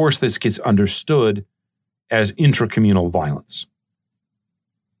of course, this gets understood as intracommunal violence.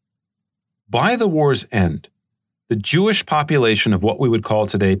 By the war's end, the Jewish population of what we would call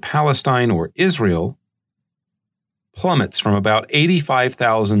today Palestine or Israel plummets from about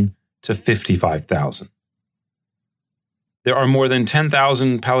 85,000 to 55,000. There are more than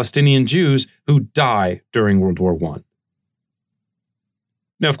 10,000 Palestinian Jews who die during World War I.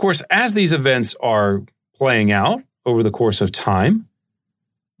 Now, of course, as these events are playing out over the course of time,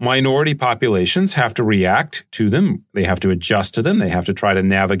 minority populations have to react to them. They have to adjust to them. They have to try to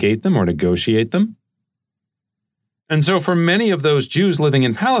navigate them or negotiate them. And so for many of those Jews living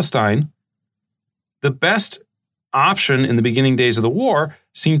in Palestine, the best option in the beginning days of the war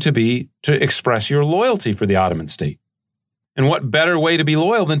seemed to be to express your loyalty for the Ottoman state. And what better way to be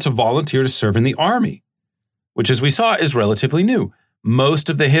loyal than to volunteer to serve in the army, which, as we saw, is relatively new. Most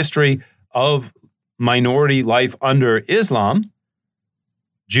of the history of minority life under Islam,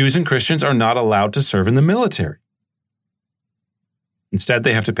 Jews and Christians are not allowed to serve in the military. Instead,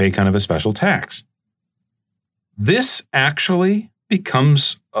 they have to pay kind of a special tax. This actually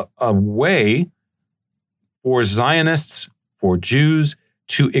becomes a way for Zionists, for Jews,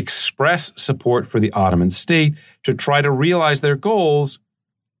 to express support for the Ottoman state, to try to realize their goals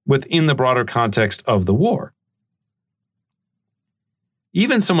within the broader context of the war.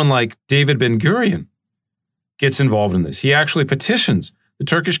 Even someone like David Ben-Gurion gets involved in this. He actually petitions the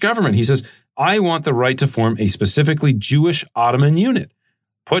Turkish government. He says, I want the right to form a specifically Jewish Ottoman unit.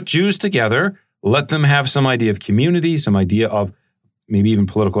 Put Jews together, let them have some idea of community, some idea of maybe even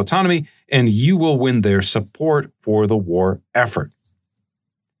political autonomy, and you will win their support for the war effort.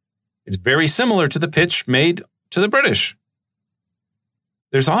 It's very similar to the pitch made to the British.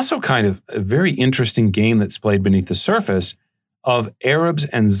 There's also kind of a very interesting game that's played beneath the surface of Arabs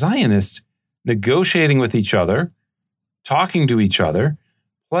and Zionists negotiating with each other, talking to each other,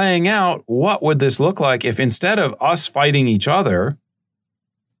 playing out what would this look like if instead of us fighting each other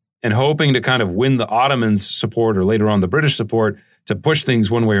and hoping to kind of win the Ottomans' support or later on the British support to push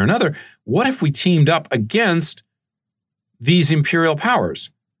things one way or another, what if we teamed up against these imperial powers?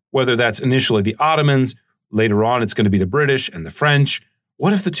 Whether that's initially the Ottomans, later on it's going to be the British and the French.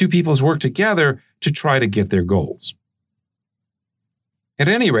 What if the two peoples work together to try to get their goals? At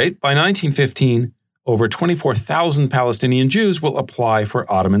any rate, by 1915, over 24,000 Palestinian Jews will apply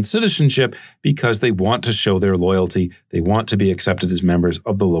for Ottoman citizenship because they want to show their loyalty. They want to be accepted as members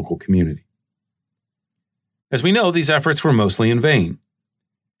of the local community. As we know, these efforts were mostly in vain.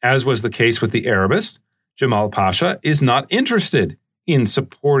 As was the case with the Arabists, Jamal Pasha is not interested in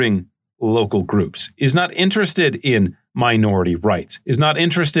supporting local groups, is not interested in minority rights, is not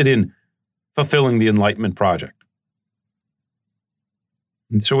interested in fulfilling the Enlightenment project.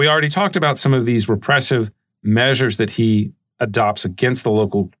 And so we already talked about some of these repressive measures that he adopts against the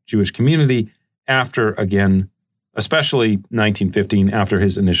local Jewish community after, again, especially 1915, after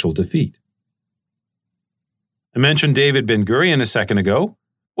his initial defeat. I mentioned David Ben-Gurion a second ago.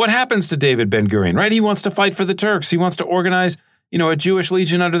 What happens to David Ben-Gurion, right? He wants to fight for the Turks. He wants to organize, a Jewish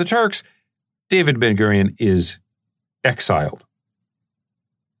legion under the Turks. David Ben-Gurion is exiled.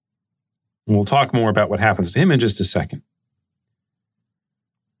 And we'll talk more about what happens to him in just a second.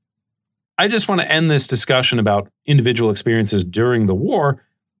 I just want to end this discussion about individual experiences during the war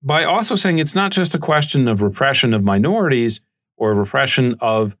by also saying it's not just a question of repression of minorities or repression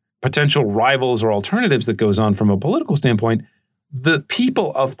of potential rivals or alternatives that goes on from a political standpoint. The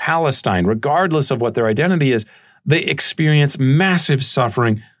people of Palestine, regardless of what their identity is, they experience massive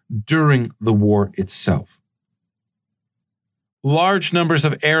suffering during the war itself. Large numbers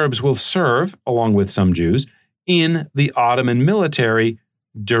of Arabs will serve, along with some Jews, in the Ottoman military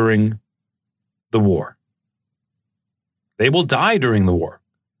during the war. They will die during the war.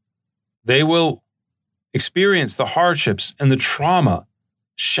 They will experience the hardships and the trauma,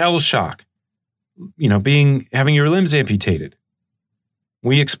 shell shock, having your limbs amputated.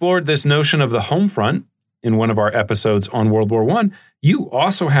 We explored this notion of the home front in one of our episodes on World War I. You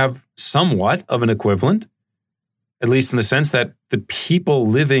also have somewhat of an equivalent, at least in the sense that the people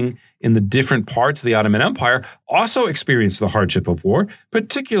living in the different parts of the Ottoman Empire also experienced the hardship of war,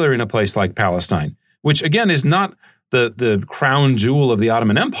 particularly in a place like Palestine, which again is not the crown jewel of the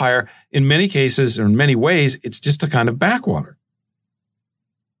Ottoman Empire. In many cases, or in many ways, it's just a kind of backwater.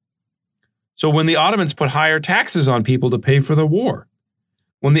 So when the Ottomans put higher taxes on people to pay for the war,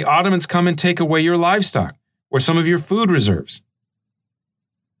 when the Ottomans come and take away your livestock or some of your food reserves,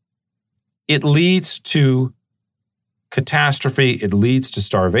 it leads to catastrophe, it leads to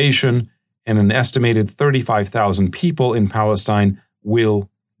starvation, and an estimated 35,000 people in Palestine will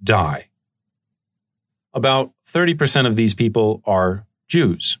die. About 30% of these people are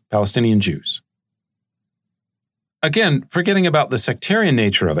Jews, Palestinian Jews. Again, forgetting about the sectarian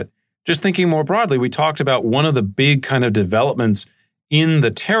nature of it, just thinking more broadly, we talked about one of the big kind of developments in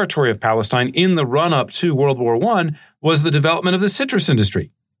the territory of Palestine in the run-up to World War I was the development of the citrus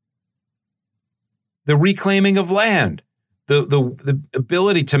industry. The reclaiming of land, the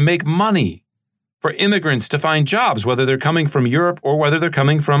ability to make money for immigrants to find jobs, whether they're coming from Europe or whether they're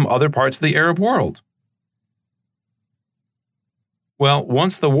coming from other parts of the Arab world. Well,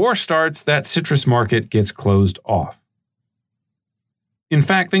 once the war starts, that citrus market gets closed off. In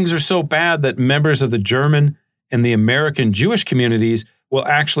fact, things are so bad that members of the German and the American Jewish communities will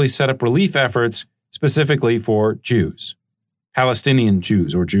actually set up relief efforts specifically for Jews, Palestinian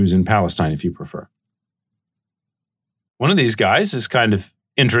Jews, or Jews in Palestine, if you prefer. One of these guys is kind of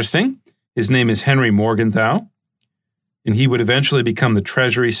interesting. His name is Henry Morgenthau, and he would eventually become the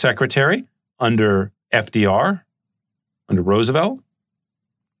Treasury Secretary under FDR, under Roosevelt.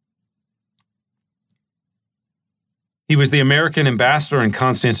 He was the American ambassador in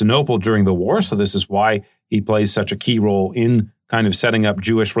Constantinople during the war, so this is why he plays such a key role in kind of setting up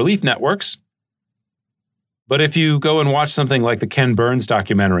Jewish relief networks. But if you go and watch something like the Ken Burns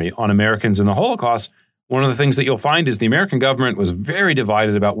documentary on Americans in the Holocaust, one of the things that you'll find is the American government was very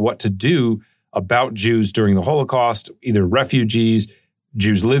divided about what to do about Jews during the Holocaust, either refugees,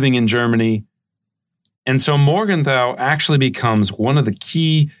 Jews living in Germany. And so Morgenthau actually becomes one of the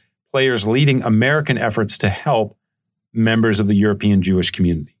key players leading American efforts to help members of the European Jewish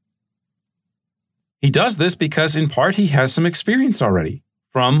community. He does this because, in part, he has some experience already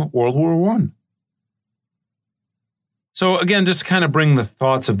from World War I. So again, just to kind of bring the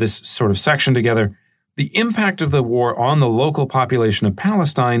thoughts of this sort of section together, the impact of the war on the local population of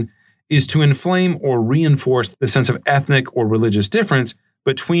Palestine is to inflame or reinforce the sense of ethnic or religious difference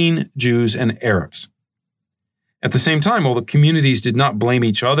between Jews and Arabs. At the same time, while the communities did not blame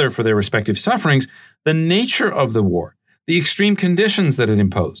each other for their respective sufferings, the nature of the war, the extreme conditions that it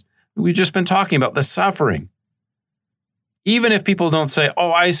imposed, we've just been talking about, the suffering. Even if people don't say,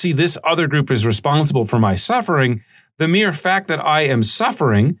 oh, I see this other group is responsible for my suffering, the mere fact that I am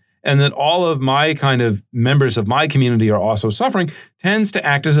suffering and that all of my kind of members of my community are also suffering tends to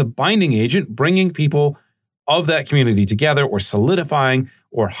act as a binding agent, bringing people of that community together or solidifying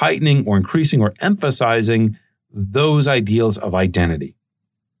or heightening or increasing or emphasizing those ideals of identity.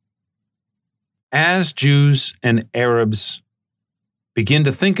 As Jews and Arabs begin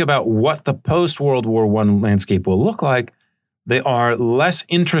to think about what the post-World War I landscape will look like, they are less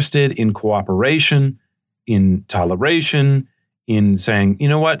interested in cooperation, in toleration, in saying, you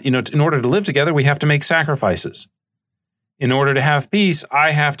know what, in order to live together, we have to make sacrifices. In order to have peace,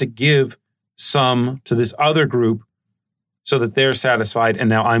 I have to give some to this other group so that they're satisfied and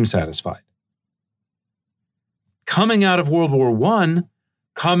now I'm satisfied. Coming out of World War I,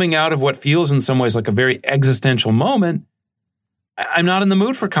 coming out of what feels in some ways like a very existential moment, I'm not in the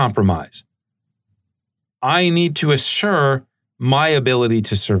mood for compromise. I need to assure my ability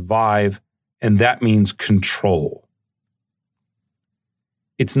to survive, and that means control.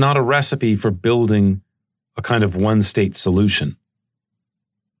 It's not a recipe for building a kind of one-state solution.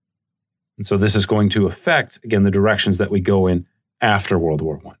 And so this is going to affect, again, the directions that we go in after World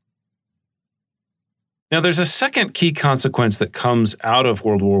War I. Now, there's a second key consequence that comes out of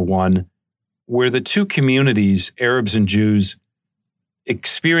World War I, where the two communities, Arabs and Jews,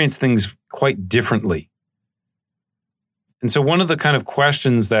 experience things quite differently. And so one of the kind of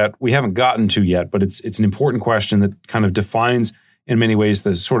questions that we haven't gotten to yet, but it's an important question that kind of defines in many ways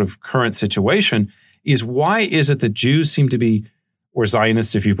the sort of current situation, is why is it that Jews seem to be, or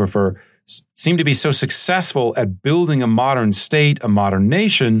Zionists if you prefer, seem to be so successful at building a modern state, a modern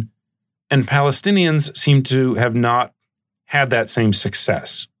nation, and Palestinians seem to have not had that same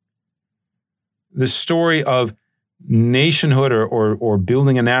success? The story of nationhood or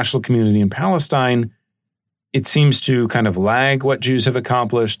building a national community in Palestine, it seems to kind of lag what Jews have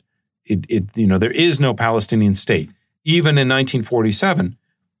accomplished. There is no Palestinian state, even in 1947.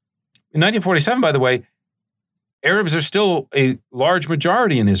 In 1947, by the way, Arabs are still a large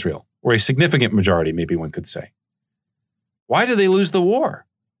majority in Israel, or a significant majority, maybe one could say. Why did they lose the war?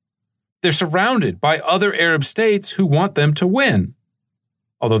 They're surrounded by other Arab states who want them to win,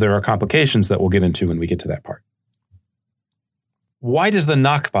 although there are complications that we'll get into when we get to that part. Why does the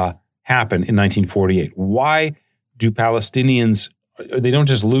Nakba happen in 1948? Why do Palestinians, they don't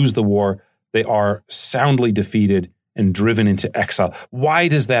just lose the war, they are soundly defeated and driven into exile? Why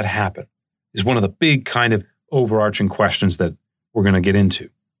does that happen? Is one of the big kind of overarching questions that we're going to get into.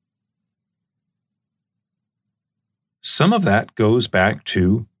 Some of that goes back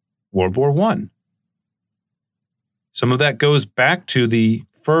to World War I. Some of that goes back to the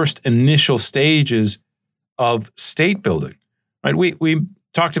first initial stages of state building. Right? We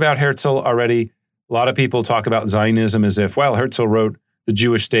talked about Herzl already. A lot of people talk about Zionism as if, well, Herzl wrote the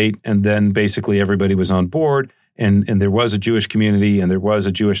Jewish state and then basically everybody was on board and there was a Jewish community and there was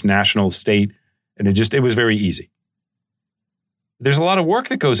a Jewish national state and it was very easy. There's a lot of work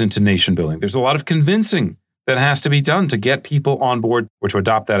that goes into nation building. There's a lot of convincing that has to be done to get people on board or to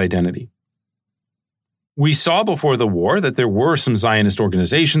adopt that identity. We saw before the war that there were some Zionist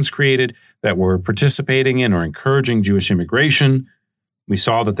organizations created that were participating in or encouraging Jewish immigration. We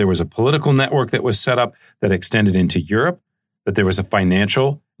saw that there was a political network that was set up that extended into Europe, that there was a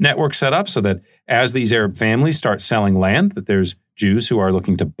financial network set up so that as these Arab families start selling land, that there's Jews who are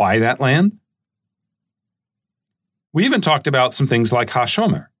looking to buy that land. We even talked about some things like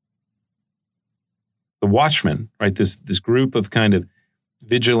HaShomer, the watchmen, right? This group of kind of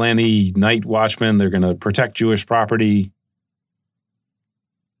vigilante night watchmen. They're going to protect Jewish property.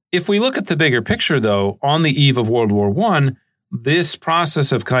 If we look at the bigger picture, though, on the eve of World War I, this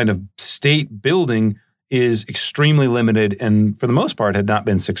process of kind of state building is extremely limited and, for the most part, had not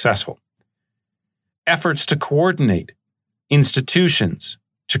been successful. Efforts to coordinate institutions,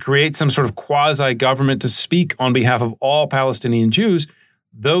 to create some sort of quasi-government to speak on behalf of all Palestinian Jews,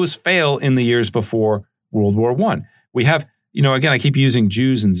 those fail in the years before World War I. We have, again, I keep using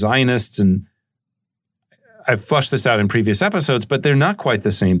Jews and Zionists, and I've flushed this out in previous episodes, but they're not quite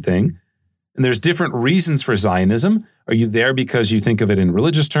the same thing. And there's different reasons for Zionism. Are you there because you think of it in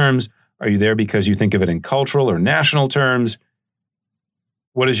religious terms? Are you there because you think of it in cultural or national terms?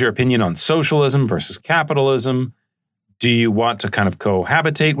 What is your opinion on socialism versus capitalism? Do you want to kind of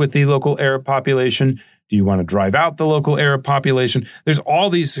cohabitate with the local Arab population? Do you want to drive out the local Arab population? There's all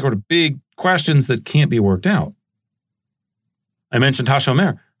these sort of big questions that can't be worked out. I mentioned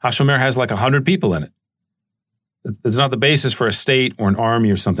HaShomer. HaShomer has like 100 people in it. It's not the basis for a state or an army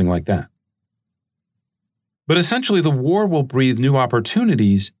or something like that. But essentially, the war will breathe new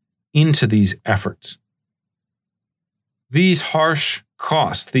opportunities into these efforts. These harsh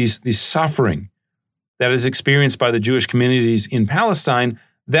costs, these suffering that is experienced by the Jewish communities in Palestine,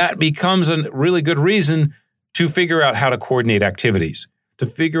 that becomes a really good reason to figure out how to coordinate activities, to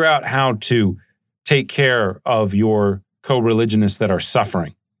figure out how to take care of your co-religionists that are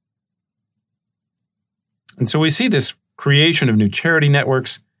suffering. And so we see this creation of new charity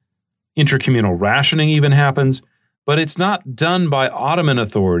networks. Intercommunal rationing even happens, but it's not done by Ottoman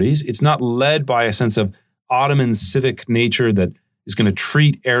authorities. It's not led by a sense of Ottoman civic nature that is going to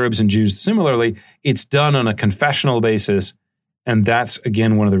treat Arabs and Jews similarly. It's done on a confessional basis. And that's,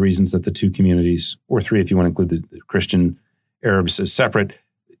 again, one of the reasons that the two communities, or three if you want to include the Christian Arabs as separate,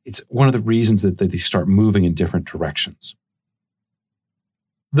 it's one of the reasons that they start moving in different directions.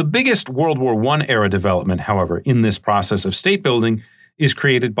 The biggest World War I era development, however, in this process of state building is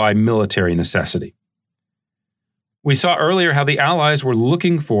created by military necessity. We saw earlier how the Allies were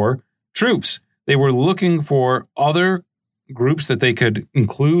looking for troops. They were looking for other groups that they could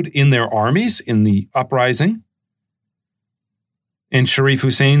include in their armies in the uprising. And Sharif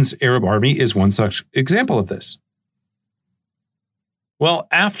Hussein's Arab army is one such example of this. Well,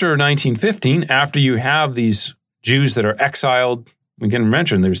 after 1915, after you have these Jews that are exiled, again,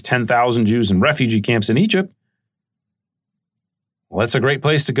 mentioned there's 10,000 Jews in refugee camps in Egypt. Well, that's a great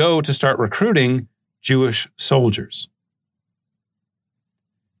place to go to start recruiting Jewish soldiers.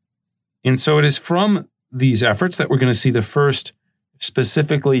 And so it is from these efforts that we're going to see the first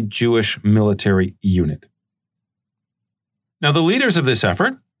specifically Jewish military unit. Now, the leaders of this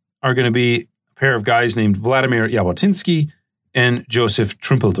effort are going to be a pair of guys named Vladimir Jabotinsky and Joseph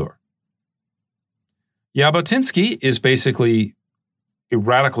Trumpeldor. Jabotinsky is basically a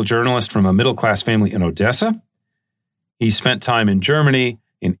radical journalist from a middle-class family in Odessa. He spent time in Germany,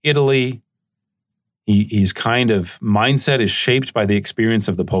 in Italy. His kind of mindset is shaped by the experience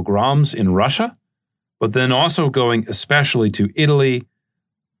of the pogroms in Russia, but then also going especially to Italy.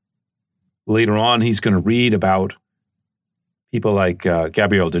 Later on, he's going to read about people like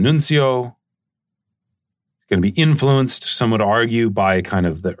Gabriele D'Annunzio. He's going to be influenced, some would argue, by kind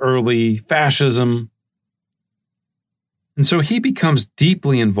of the early fascism. And so he becomes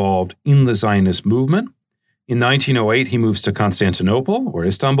deeply involved in the Zionist movement. In 1908, he moves to Constantinople, or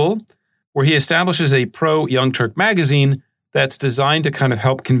Istanbul, where he establishes a pro-Young Turk magazine that's designed to kind of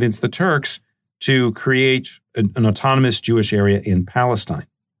help convince the Turks to create an autonomous Jewish area in Palestine.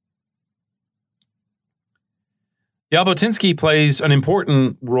 Jabotinsky plays an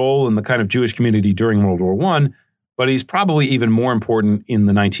important role in the kind of Jewish community during World War I, but he's probably even more important in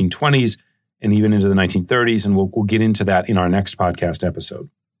the 1920s and even into the 1930s, and we'll get into that in our next podcast episode.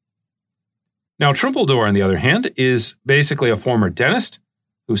 Now, Trumpeldor, on the other hand, is basically a former dentist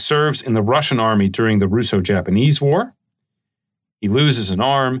who serves in the Russian army during the Russo-Japanese War. He loses an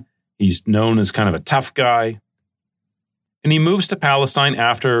arm. He's known as kind of a tough guy. And he moves to Palestine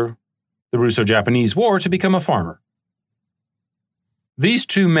after the Russo-Japanese War to become a farmer. These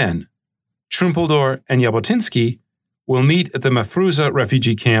two men, Trumpeldor and Jabotinsky, will meet at the Mafruza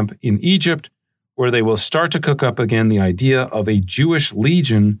refugee camp in Egypt, where they will start to cook up again the idea of a Jewish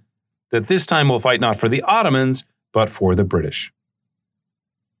legion that this time will fight not for the Ottomans, but for the British.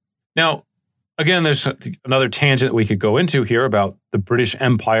 Now, again, there's another tangent that we could go into here about the British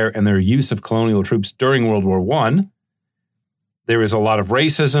Empire and their use of colonial troops during World War I. There is a lot of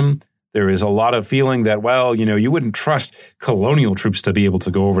racism. There is a lot of feeling that, well, you wouldn't trust colonial troops to be able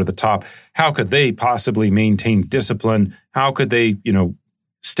to go over the top. How could they possibly maintain discipline? How could they,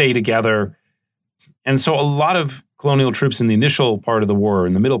 stay together? And so a lot of colonial troops in the initial part of the war,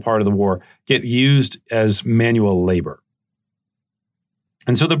 in the middle part of the war, get used as manual labor.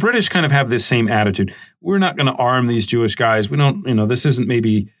 And so the British kind of have this same attitude. We're not going to arm these Jewish guys. We don't, this isn't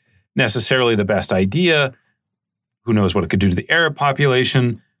maybe necessarily the best idea. Who knows what it could do to the Arab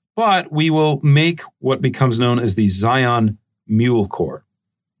population? But we will make what becomes known as the Zion Mule Corps.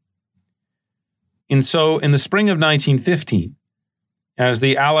 And so in the spring of 1915, as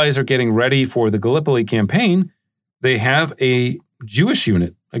the Allies are getting ready for the Gallipoli campaign, they have a Jewish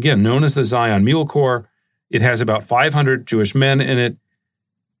unit, again, known as the Zion Mule Corps. It has about 500 Jewish men in it.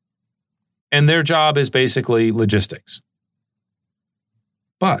 And their job is basically logistics.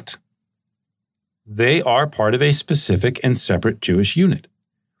 But they are part of a specific and separate Jewish unit.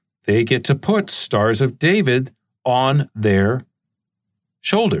 They get to put Stars of David on their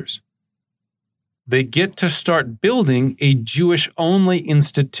shoulders. They get to start building a Jewish-only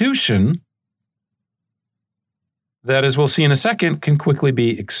institution that, as we'll see in a second, can quickly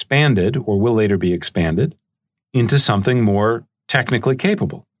be expanded, or will later be expanded, into something more technically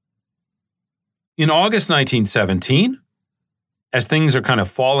capable. In August 1917, as things are kind of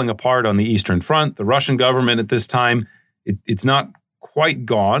falling apart on the Eastern Front, the Russian government at this time, it's not quite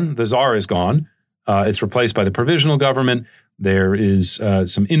gone. The Tsar is gone. It's replaced by the provisional government. There is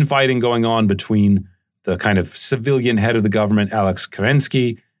some infighting going on between the kind of civilian head of the government, Alex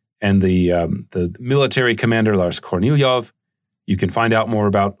Kerensky, and the military commander Lars Kornilov. You can find out more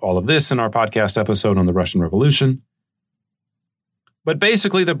about all of this in our podcast episode on the Russian Revolution. But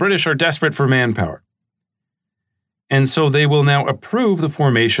basically, the British are desperate for manpower. And so they will now approve the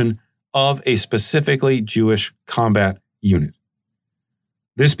formation of a specifically Jewish combat unit.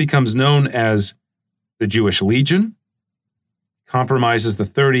 This becomes known as the Jewish Legion, compromises the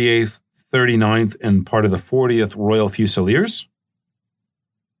 38th, 39th, and part of the 40th Royal Fusiliers.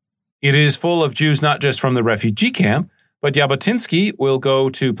 It is full of Jews not just from the refugee camp, but Jabotinsky will go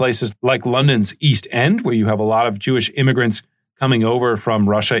to places like London's East End, where you have a lot of Jewish immigrants coming over from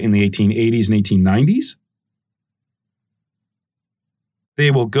Russia in the 1880s and 1890s.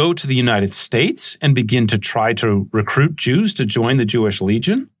 They will go to the United States and begin to try to recruit Jews to join the Jewish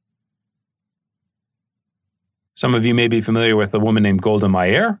Legion. Some of you may be familiar with a woman named Golda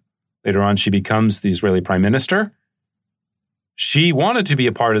Meir. Later on, she becomes the Israeli prime minister. She wanted to be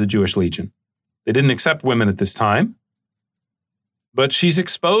a part of the Jewish Legion. They didn't accept women at this time. But she's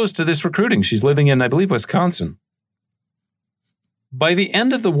exposed to this recruiting. She's living in, I believe, Wisconsin. By the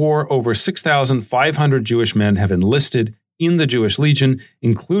end of the war, over 6,500 Jewish men have enlisted in the Jewish Legion,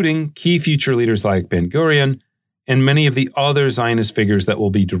 including key future leaders like Ben-Gurion and many of the other Zionist figures that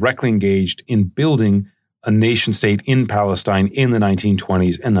will be directly engaged in building a nation-state in Palestine in the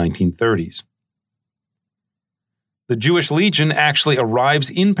 1920s and 1930s. The Jewish Legion actually arrives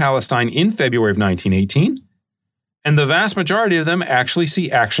in Palestine in February of 1918, and the vast majority of them actually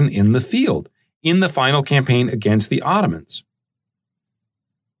see action in the field, in the final campaign against the Ottomans.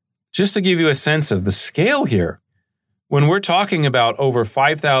 Just to give you a sense of the scale here, when we're talking about over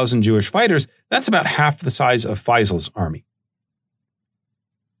 5,000 Jewish fighters, that's about half the size of Faisal's army.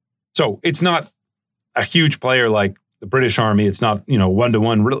 So it's not a huge player like the British army. It's not,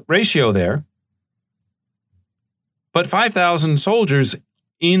 1-to-1 ratio there. But 5,000 soldiers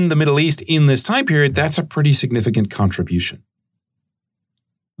in the Middle East in this time period, that's a pretty significant contribution.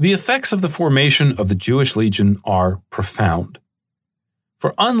 The effects of the formation of the Jewish Legion are profound.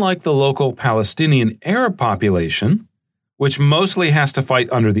 For unlike the local Palestinian Arab population, which mostly has to fight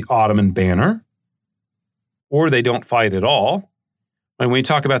under the Ottoman banner, or they don't fight at all, when we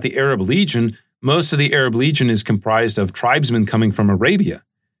talk about the Arab Legion, most of the Arab Legion is comprised of tribesmen coming from Arabia.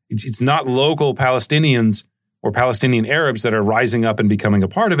 It's not local Palestinians or Palestinian Arabs that are rising up and becoming a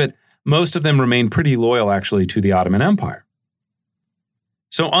part of it. Most of them remain pretty loyal, actually, to the Ottoman Empire.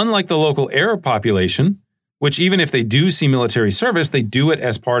 So unlike the local Arab population, which even if they do see military service, they do it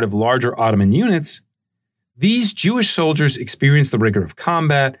as part of larger Ottoman units, these Jewish soldiers experience the rigor of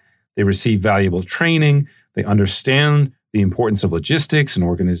combat, they receive valuable training, they understand the importance of logistics and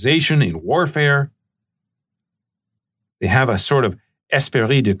organization in warfare. They have a sort of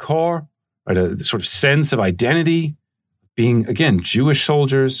esprit de corps, right, a sort of sense of identity, being, again, Jewish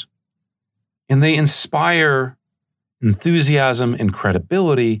soldiers. And they inspire enthusiasm and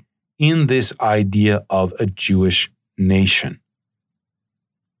credibility in this idea of a Jewish nation.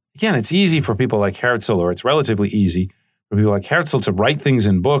 Again, it's easy for people like Herzl, or it's relatively easy for people like Herzl to write things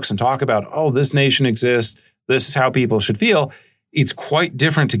in books and talk about, oh, this nation exists, this is how people should feel. It's quite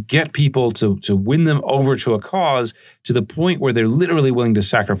different to get people to win them over to a cause to the point where they're literally willing to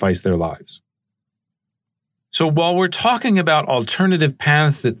sacrifice their lives. So while we're talking about alternative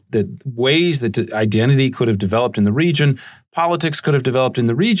paths, that ways that identity could have developed in the region, politics could have developed in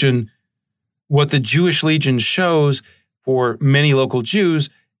the region, what the Jewish Legion shows for many local Jews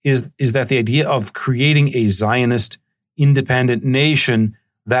is that the idea of creating a Zionist independent nation,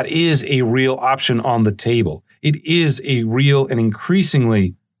 that is a real option on the table. It is a real and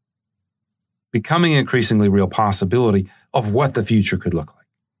becoming increasingly real possibility of what the future could look like.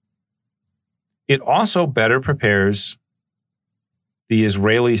 It also better prepares the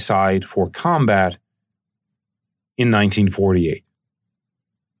Israeli side for combat in 1948.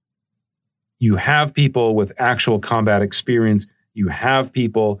 You have people with actual combat experience. You have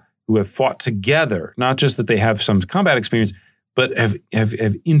people who have fought together, not just that they have some combat experience, but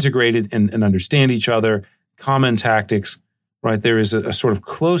have integrated and understand each other, common tactics, right? There is a sort of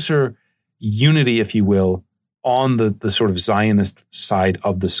closer unity, if you will, on the sort of Zionist side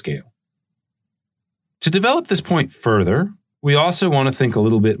of the scale. To develop this point further, we also want to think a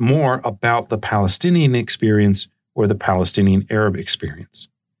little bit more about the Palestinian experience or the Palestinian Arab experience,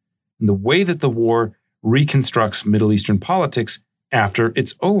 and the way that the war reconstructs Middle Eastern politics after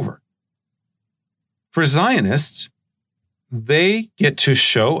it's over. For Zionists, they get to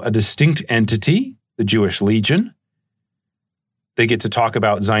show a distinct entity, the Jewish Legion. They get to talk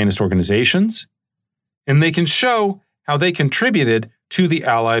about Zionist organizations, and they can show how they contributed to the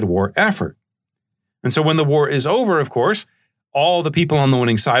Allied war effort. And so when the war is over, of course, all the people on the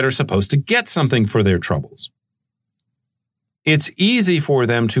winning side are supposed to get something for their troubles. It's easy for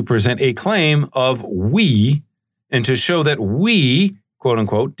them to present a claim of we and to show that we, quote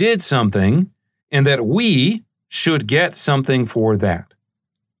unquote, did something and that we should get something for that.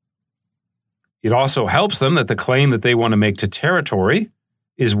 It also helps them that the claim that they want to make to territory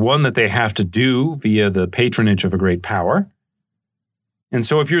is one that they have to do via the patronage of a great power. And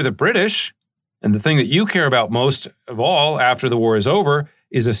so if you're the British, and the thing that you care about most of all after the war is over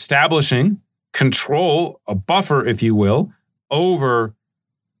is establishing control, a buffer, if you will, over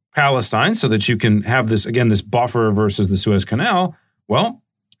Palestine so that you can have this, again, this buffer versus the Suez Canal, well,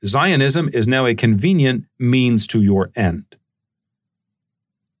 Zionism is now a convenient means to your end.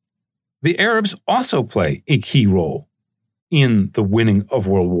 The Arabs also play a key role in the winning of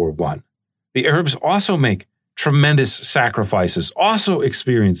World War I. The Arabs also make tremendous sacrifices, also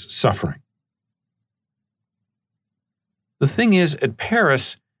experience suffering. The thing is, at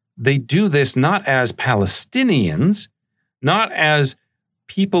Paris, they do this not as Palestinians, not as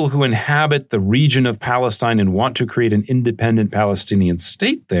people who inhabit the region of Palestine and want to create an independent Palestinian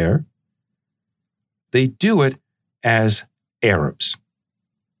state there. They do it as Arabs.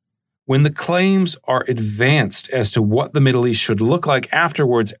 When the claims are advanced as to what the Middle East should look like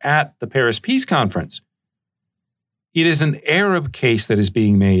afterwards at the Paris Peace Conference, it is an Arab case that is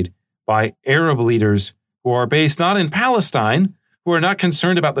being made by Arab leaders who are based not in Palestine, who are not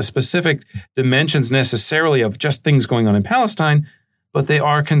concerned about the specific dimensions necessarily of just things going on in Palestine, but they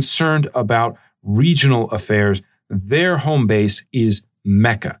are concerned about regional affairs. Their home base is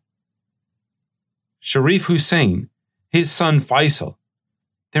Mecca. Sharif Hussein, his son Faisal,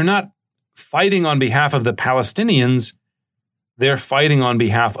 they're not fighting on behalf of the Palestinians, they're fighting on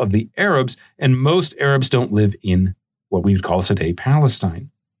behalf of the Arabs, and most Arabs don't live in what we would call today Palestine.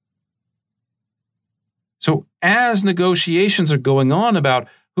 So as negotiations are going on about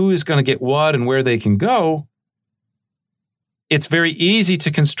who is going to get what and where they can go, it's very easy to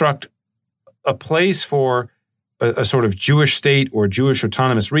construct a place for a sort of Jewish state or Jewish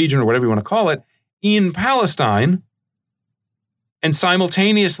autonomous region or whatever you want to call it in Palestine, and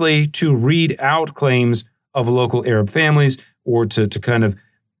simultaneously to read out claims of local Arab families or to kind of,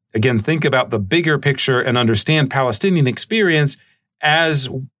 again, think about the bigger picture and understand Palestinian experience as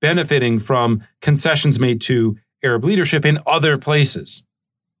benefiting from concessions made to Arab leadership in other places.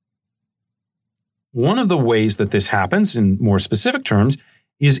 One of the ways that this happens, in more specific terms,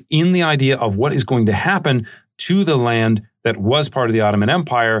 is in the idea of what is going to happen to the land that was part of the Ottoman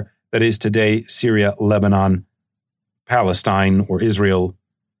Empire, that is today Syria, Lebanon, Palestine, or Israel.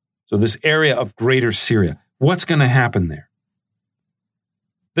 So this area of Greater Syria. What's going to happen there?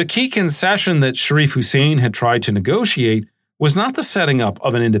 The key concession that Sharif Hussein had tried to negotiate was not the setting up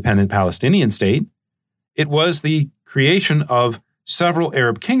of an independent Palestinian state. It was the creation of several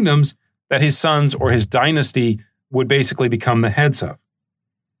Arab kingdoms that his sons or his dynasty would basically become the heads of.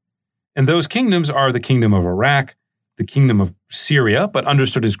 And those kingdoms are the kingdom of Iraq, the kingdom of Syria, but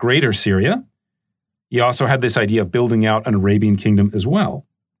understood as Greater Syria. He also had this idea of building out an Arabian kingdom as well.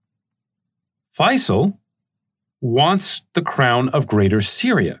 Faisal wants the crown of Greater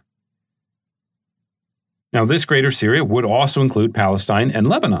Syria. Now, this Greater Syria would also include Palestine and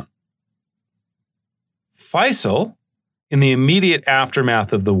Lebanon. Faisal, in the immediate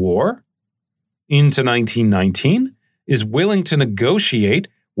aftermath of the war, into 1919, is willing to negotiate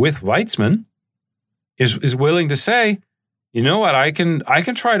with Weizmann, is willing to say, you know what, I can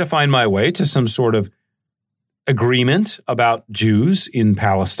try to find my way to some sort of agreement about Jews in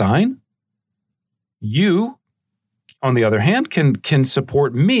Palestine. You, on the other hand, can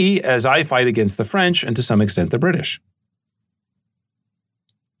support me as I fight against the French and to some extent the British.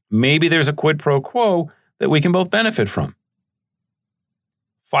 Maybe there's a quid pro quo that we can both benefit from.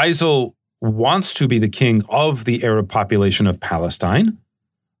 Faisal wants to be the king of the Arab population of Palestine,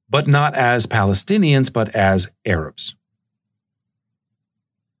 but not as Palestinians, but as Arabs.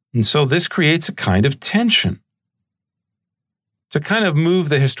 And so this creates a kind of tension. To kind of move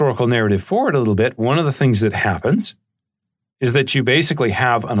the historical narrative forward a little bit, one of the things that happens is that you basically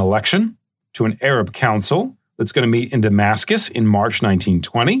have an election to an Arab council that's going to meet in Damascus in March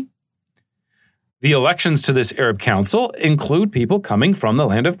 1920. The elections to this Arab council include people coming from the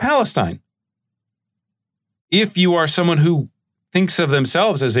land of Palestine. If you are someone who thinks of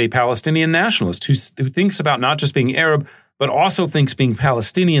themselves as a Palestinian nationalist, who thinks about not just being Arab, but also thinks being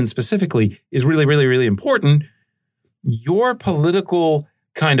Palestinian specifically is really, really, really important, your political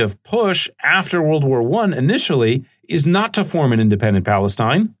kind of push after World War I initially is not to form an independent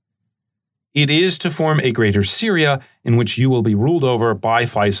Palestine. It is to form a Greater Syria in which you will be ruled over by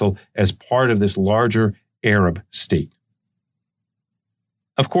Faisal as part of this larger Arab state.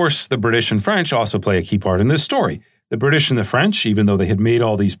 Of course, the British and French also play a key part in this story. The British and the French, even though they had made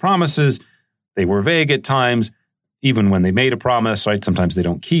all these promises, they were vague at times. Even when they made a promise, right, sometimes they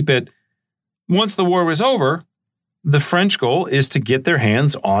don't keep it. Once the war was over, the French goal is to get their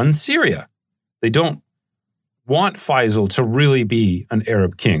hands on Syria. They don't want Faisal to really be an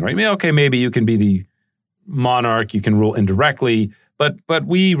Arab king, right? Okay, maybe you can be the monarch, you can rule indirectly, but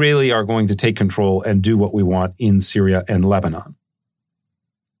we really are going to take control and do what we want in Syria and Lebanon.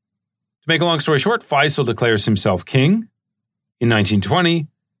 To make a long story short, Faisal declares himself king in 1920,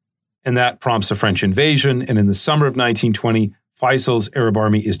 and that prompts a French invasion. And in the summer of 1920, Faisal's Arab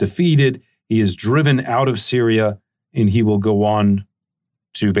army is defeated. He is driven out of Syria, and he will go on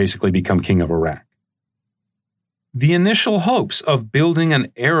to basically become king of Iraq. The initial hopes of building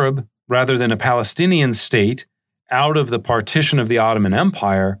an Arab rather than a Palestinian state out of the partition of the Ottoman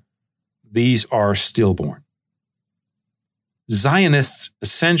Empire, these are stillborn. Zionists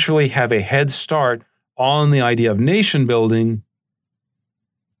essentially have a head start on the idea of nation building,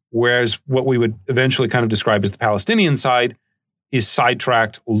 whereas what we would eventually kind of describe as the Palestinian side is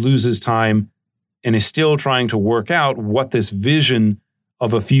sidetracked, loses time, and is still trying to work out what this vision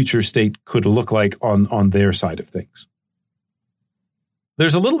of a future state could look like on their side of things.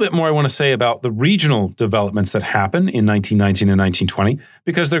 There's a little bit more I want to say about the regional developments that happen in 1919 and 1920,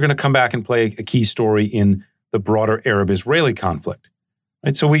 because they're going to come back and play a key story in the broader Arab-Israeli conflict.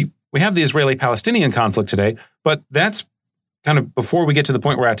 Right? So we have the Israeli-Palestinian conflict today, but that's kind of before we get to the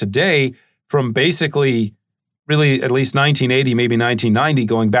point we're at today, from basically really at least 1980, maybe 1990,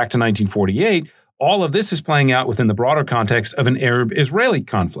 going back to 1948, all of this is playing out within the broader context of an Arab-Israeli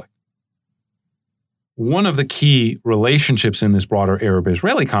conflict. One of the key relationships in this broader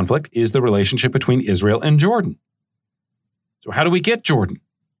Arab-Israeli conflict is the relationship between Israel and Jordan. So how do we get Jordan?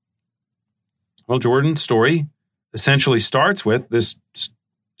 Well, Jordan's story essentially starts with this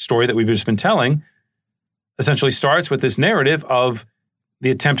story that we've just been telling, essentially starts with this narrative of the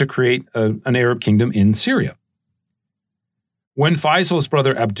attempt to create an Arab kingdom in Syria. When Faisal's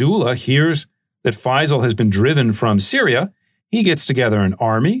brother Abdullah hears that Faisal has been driven from Syria, he gets together an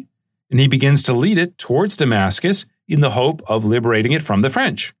army and he begins to lead it towards Damascus in the hope of liberating it from the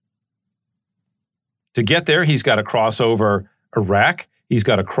French. To get there, he's got to cross over Iraq. He's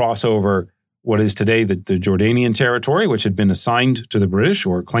got to cross over what is today the Jordanian territory, which had been assigned to the British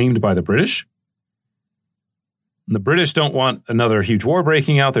or claimed by the British. And the British don't want another huge war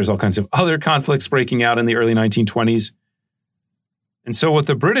breaking out. There's all kinds of other conflicts breaking out in the early 1920s. And so what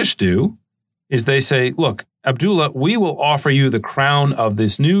the British do is they say, look, Abdullah, we will offer you the crown of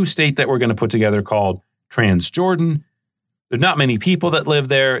this new state that we're going to put together called Transjordan. There's not many people that live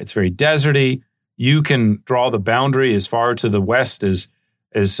there. It's very deserty. You can draw the boundary as far to the west as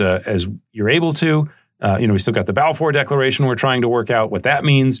you're able to. We still got the Balfour Declaration we're trying to work out what that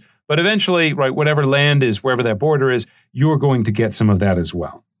means. But eventually, right, whatever land is, wherever that border is, you're going to get some of that as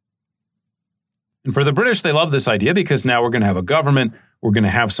well. And for the British, they love this idea because now we're going to have a government. We're going to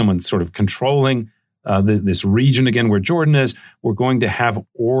have someone sort of controlling this region again where Jordan is. We're going to have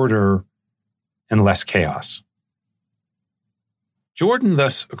order and less chaos. Jordan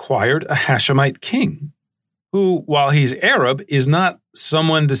thus acquired a Hashemite king who, while he's Arab, is not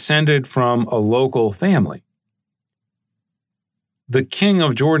someone descended from a local family. The king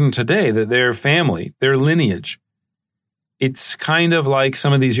of Jordan today, their family, their lineage, it's kind of like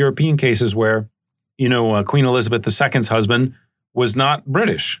some of these European cases where, Queen Elizabeth II's husband was not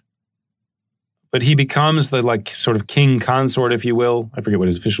British, but he becomes the sort of king consort, if you will. I forget what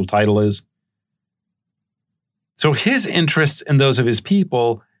his official title is. So his interests and those of his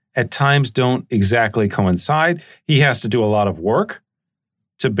people at times don't exactly coincide. He has to do a lot of work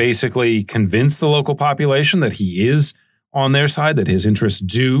to basically convince the local population that he is on their side, that his interests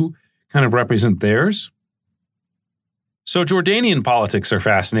do kind of represent theirs. So Jordanian politics are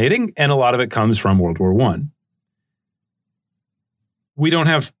fascinating, and a lot of it comes from World War I. We don't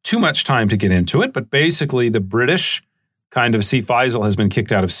have too much time to get into it, but basically the British kind of see Faisal has been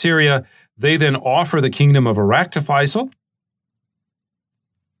kicked out of Syria. They then offer the kingdom of Iraq to Faisal,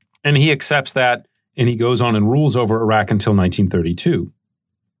 and he accepts that, and he goes on and rules over Iraq until 1932.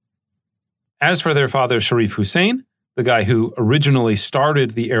 As for their father, Sharif Hussein, the guy who originally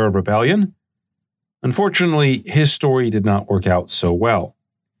started the Arab Rebellion, unfortunately, his story did not work out so well.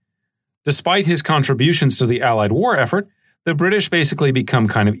 Despite his contributions to the Allied war effort, the British basically become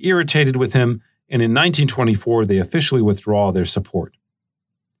kind of irritated with him, and in 1924, they officially withdraw their support.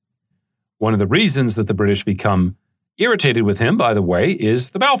 One of the reasons that the British become irritated with him, by the way, is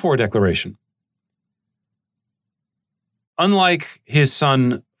the Balfour Declaration. Unlike his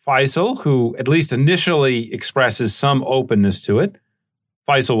son Faisal, who at least initially expresses some openness to it,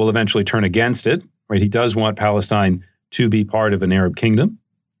 Faisal will eventually turn against it, right? He does want Palestine to be part of an Arab kingdom.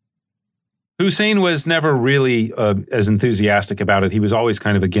 Hussein was never really as enthusiastic about it. He was always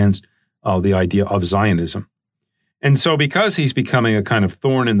kind of against the idea of Zionism. And so because he's becoming a kind of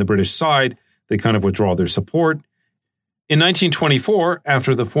thorn in the British side, they kind of withdraw their support. In 1924,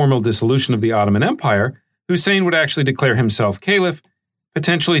 after the formal dissolution of the Ottoman Empire, Hussein would actually declare himself caliph,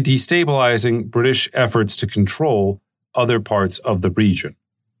 potentially destabilizing British efforts to control other parts of the region.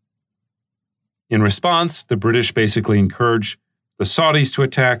 In response, the British basically encouraged the Saudis to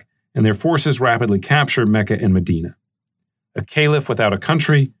attack, and their forces rapidly captured Mecca and Medina. A caliph without a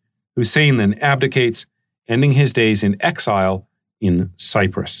country, Hussein then abdicates, ending his days in exile in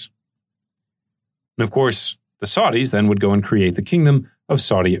Cyprus. And of course, the Saudis then would go and create the Kingdom of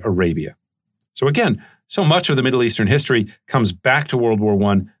Saudi Arabia. So again, so much of the Middle Eastern history comes back to World War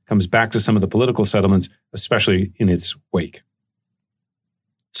I, comes back to some of the political settlements, especially in its wake.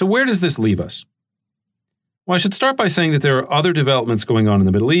 So where does this leave us? Well, I should start by saying that there are other developments going on in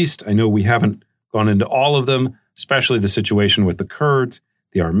the Middle East. I know we haven't gone into all of them, especially the situation with the Kurds,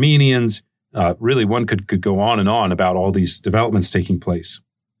 the Armenians. Really, one could go on and on about all these developments taking place.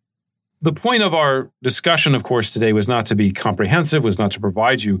 The point of our discussion, of course, today was not to be comprehensive, was not to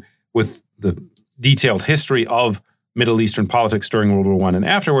provide you with the detailed history of Middle Eastern politics during World War I and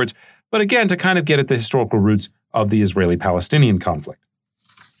afterwards, but again, to kind of get at the historical roots of the Israeli-Palestinian conflict.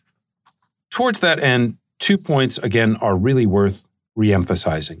 Towards that end, 2 points, again, are really worth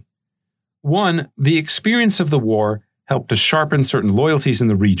reemphasizing. One, the experience of the war helped to sharpen certain loyalties in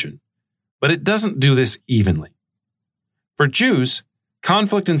the region, but it doesn't do this evenly. For Jews,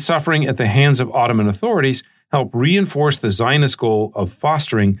 conflict and suffering at the hands of Ottoman authorities helped reinforce the Zionist goal of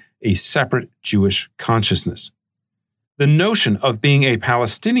fostering a separate Jewish consciousness. The notion of being a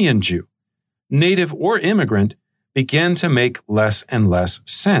Palestinian Jew, native or immigrant, began to make less and less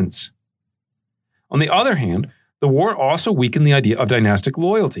sense. On the other hand, the war also weakened the idea of dynastic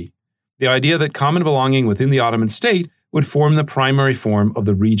loyalty, the idea that common belonging within the Ottoman state would form the primary form of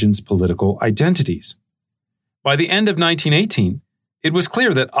the region's political identities. By the end of 1918, it was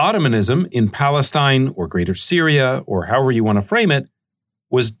clear that Ottomanism in Palestine or Greater Syria, or however you want to frame it,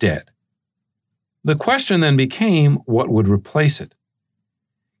 was dead. The question then became what would replace it.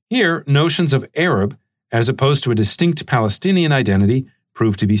 Here, notions of Arab, as opposed to a distinct Palestinian identity,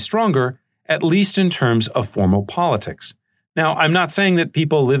 proved to be stronger, at least in terms of formal politics. Now, I'm not saying that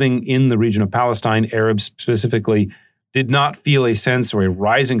people living in the region of Palestine, Arabs specifically, did not feel a sense or a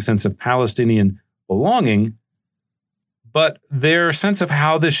rising sense of Palestinian belonging, but their sense of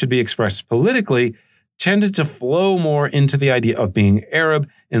how this should be expressed politically tended to flow more into the idea of being Arab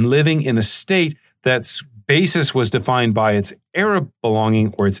and living in a state that's basis was defined by its Arab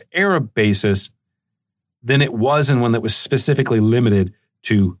belonging or its Arab basis than it was in one that was specifically limited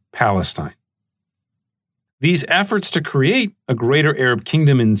to Palestine. These efforts to create a greater Arab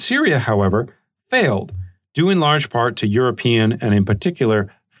kingdom in Syria, however, failed, due in large part to European and in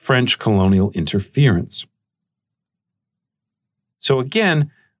particular French colonial interference. So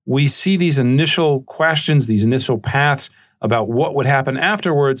again, we see these initial questions, these initial paths about what would happen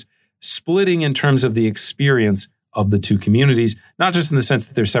afterwards, splitting in terms of the experience of the two communities, not just in the sense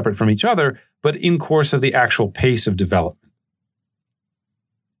that they're separate from each other, but in course of the actual pace of development.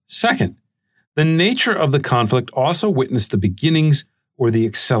 Second, the nature of the conflict also witnessed the beginnings or the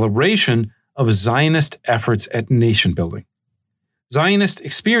acceleration of Zionist efforts at nation building. Zionist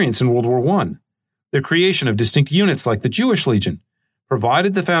experience in World War I, the creation of distinct units like the Jewish Legion,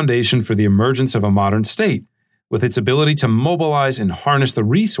 provided the foundation for the emergence of a modern state, with its ability to mobilize and harness the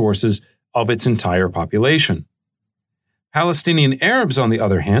resources of its entire population. Palestinian Arabs, on the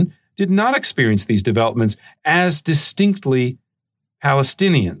other hand, did not experience these developments as distinctly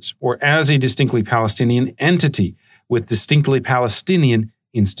Palestinians or as a distinctly Palestinian entity with distinctly Palestinian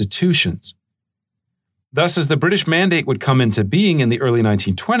institutions. Thus, as the British Mandate would come into being in the early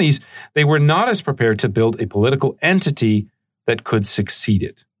 1920s, they were not as prepared to build a political entity that could succeed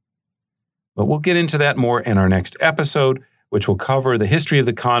it. But we'll get into that more in our next episode, which will cover the history of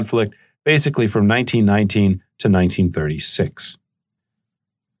the conflict, basically from 1919 to 1936.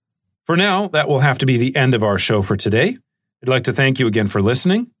 For now, that will have to be the end of our show for today. I'd like to thank you again for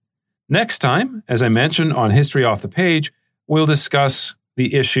listening. Next time, as I mentioned on History Off the Page, we'll discuss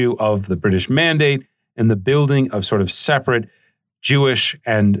the issue of the British Mandate and the building of sort of separate Jewish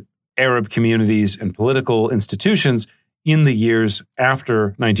and Arab communities and political institutions in the years after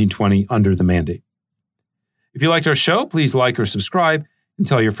 1920 under the Mandate. If you liked our show, please like or subscribe and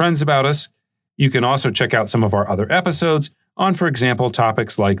tell your friends about us. You can also check out some of our other episodes on, for example,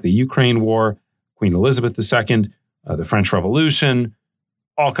 topics like the Ukraine War, Queen Elizabeth II, the French Revolution,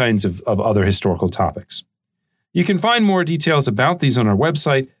 all kinds of other historical topics. You can find more details about these on our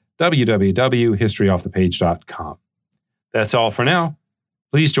website, www.historyoffthepage.com. That's all for now.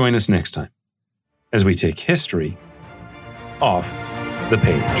 Please join us next time as we take history off the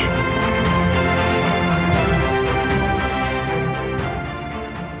page.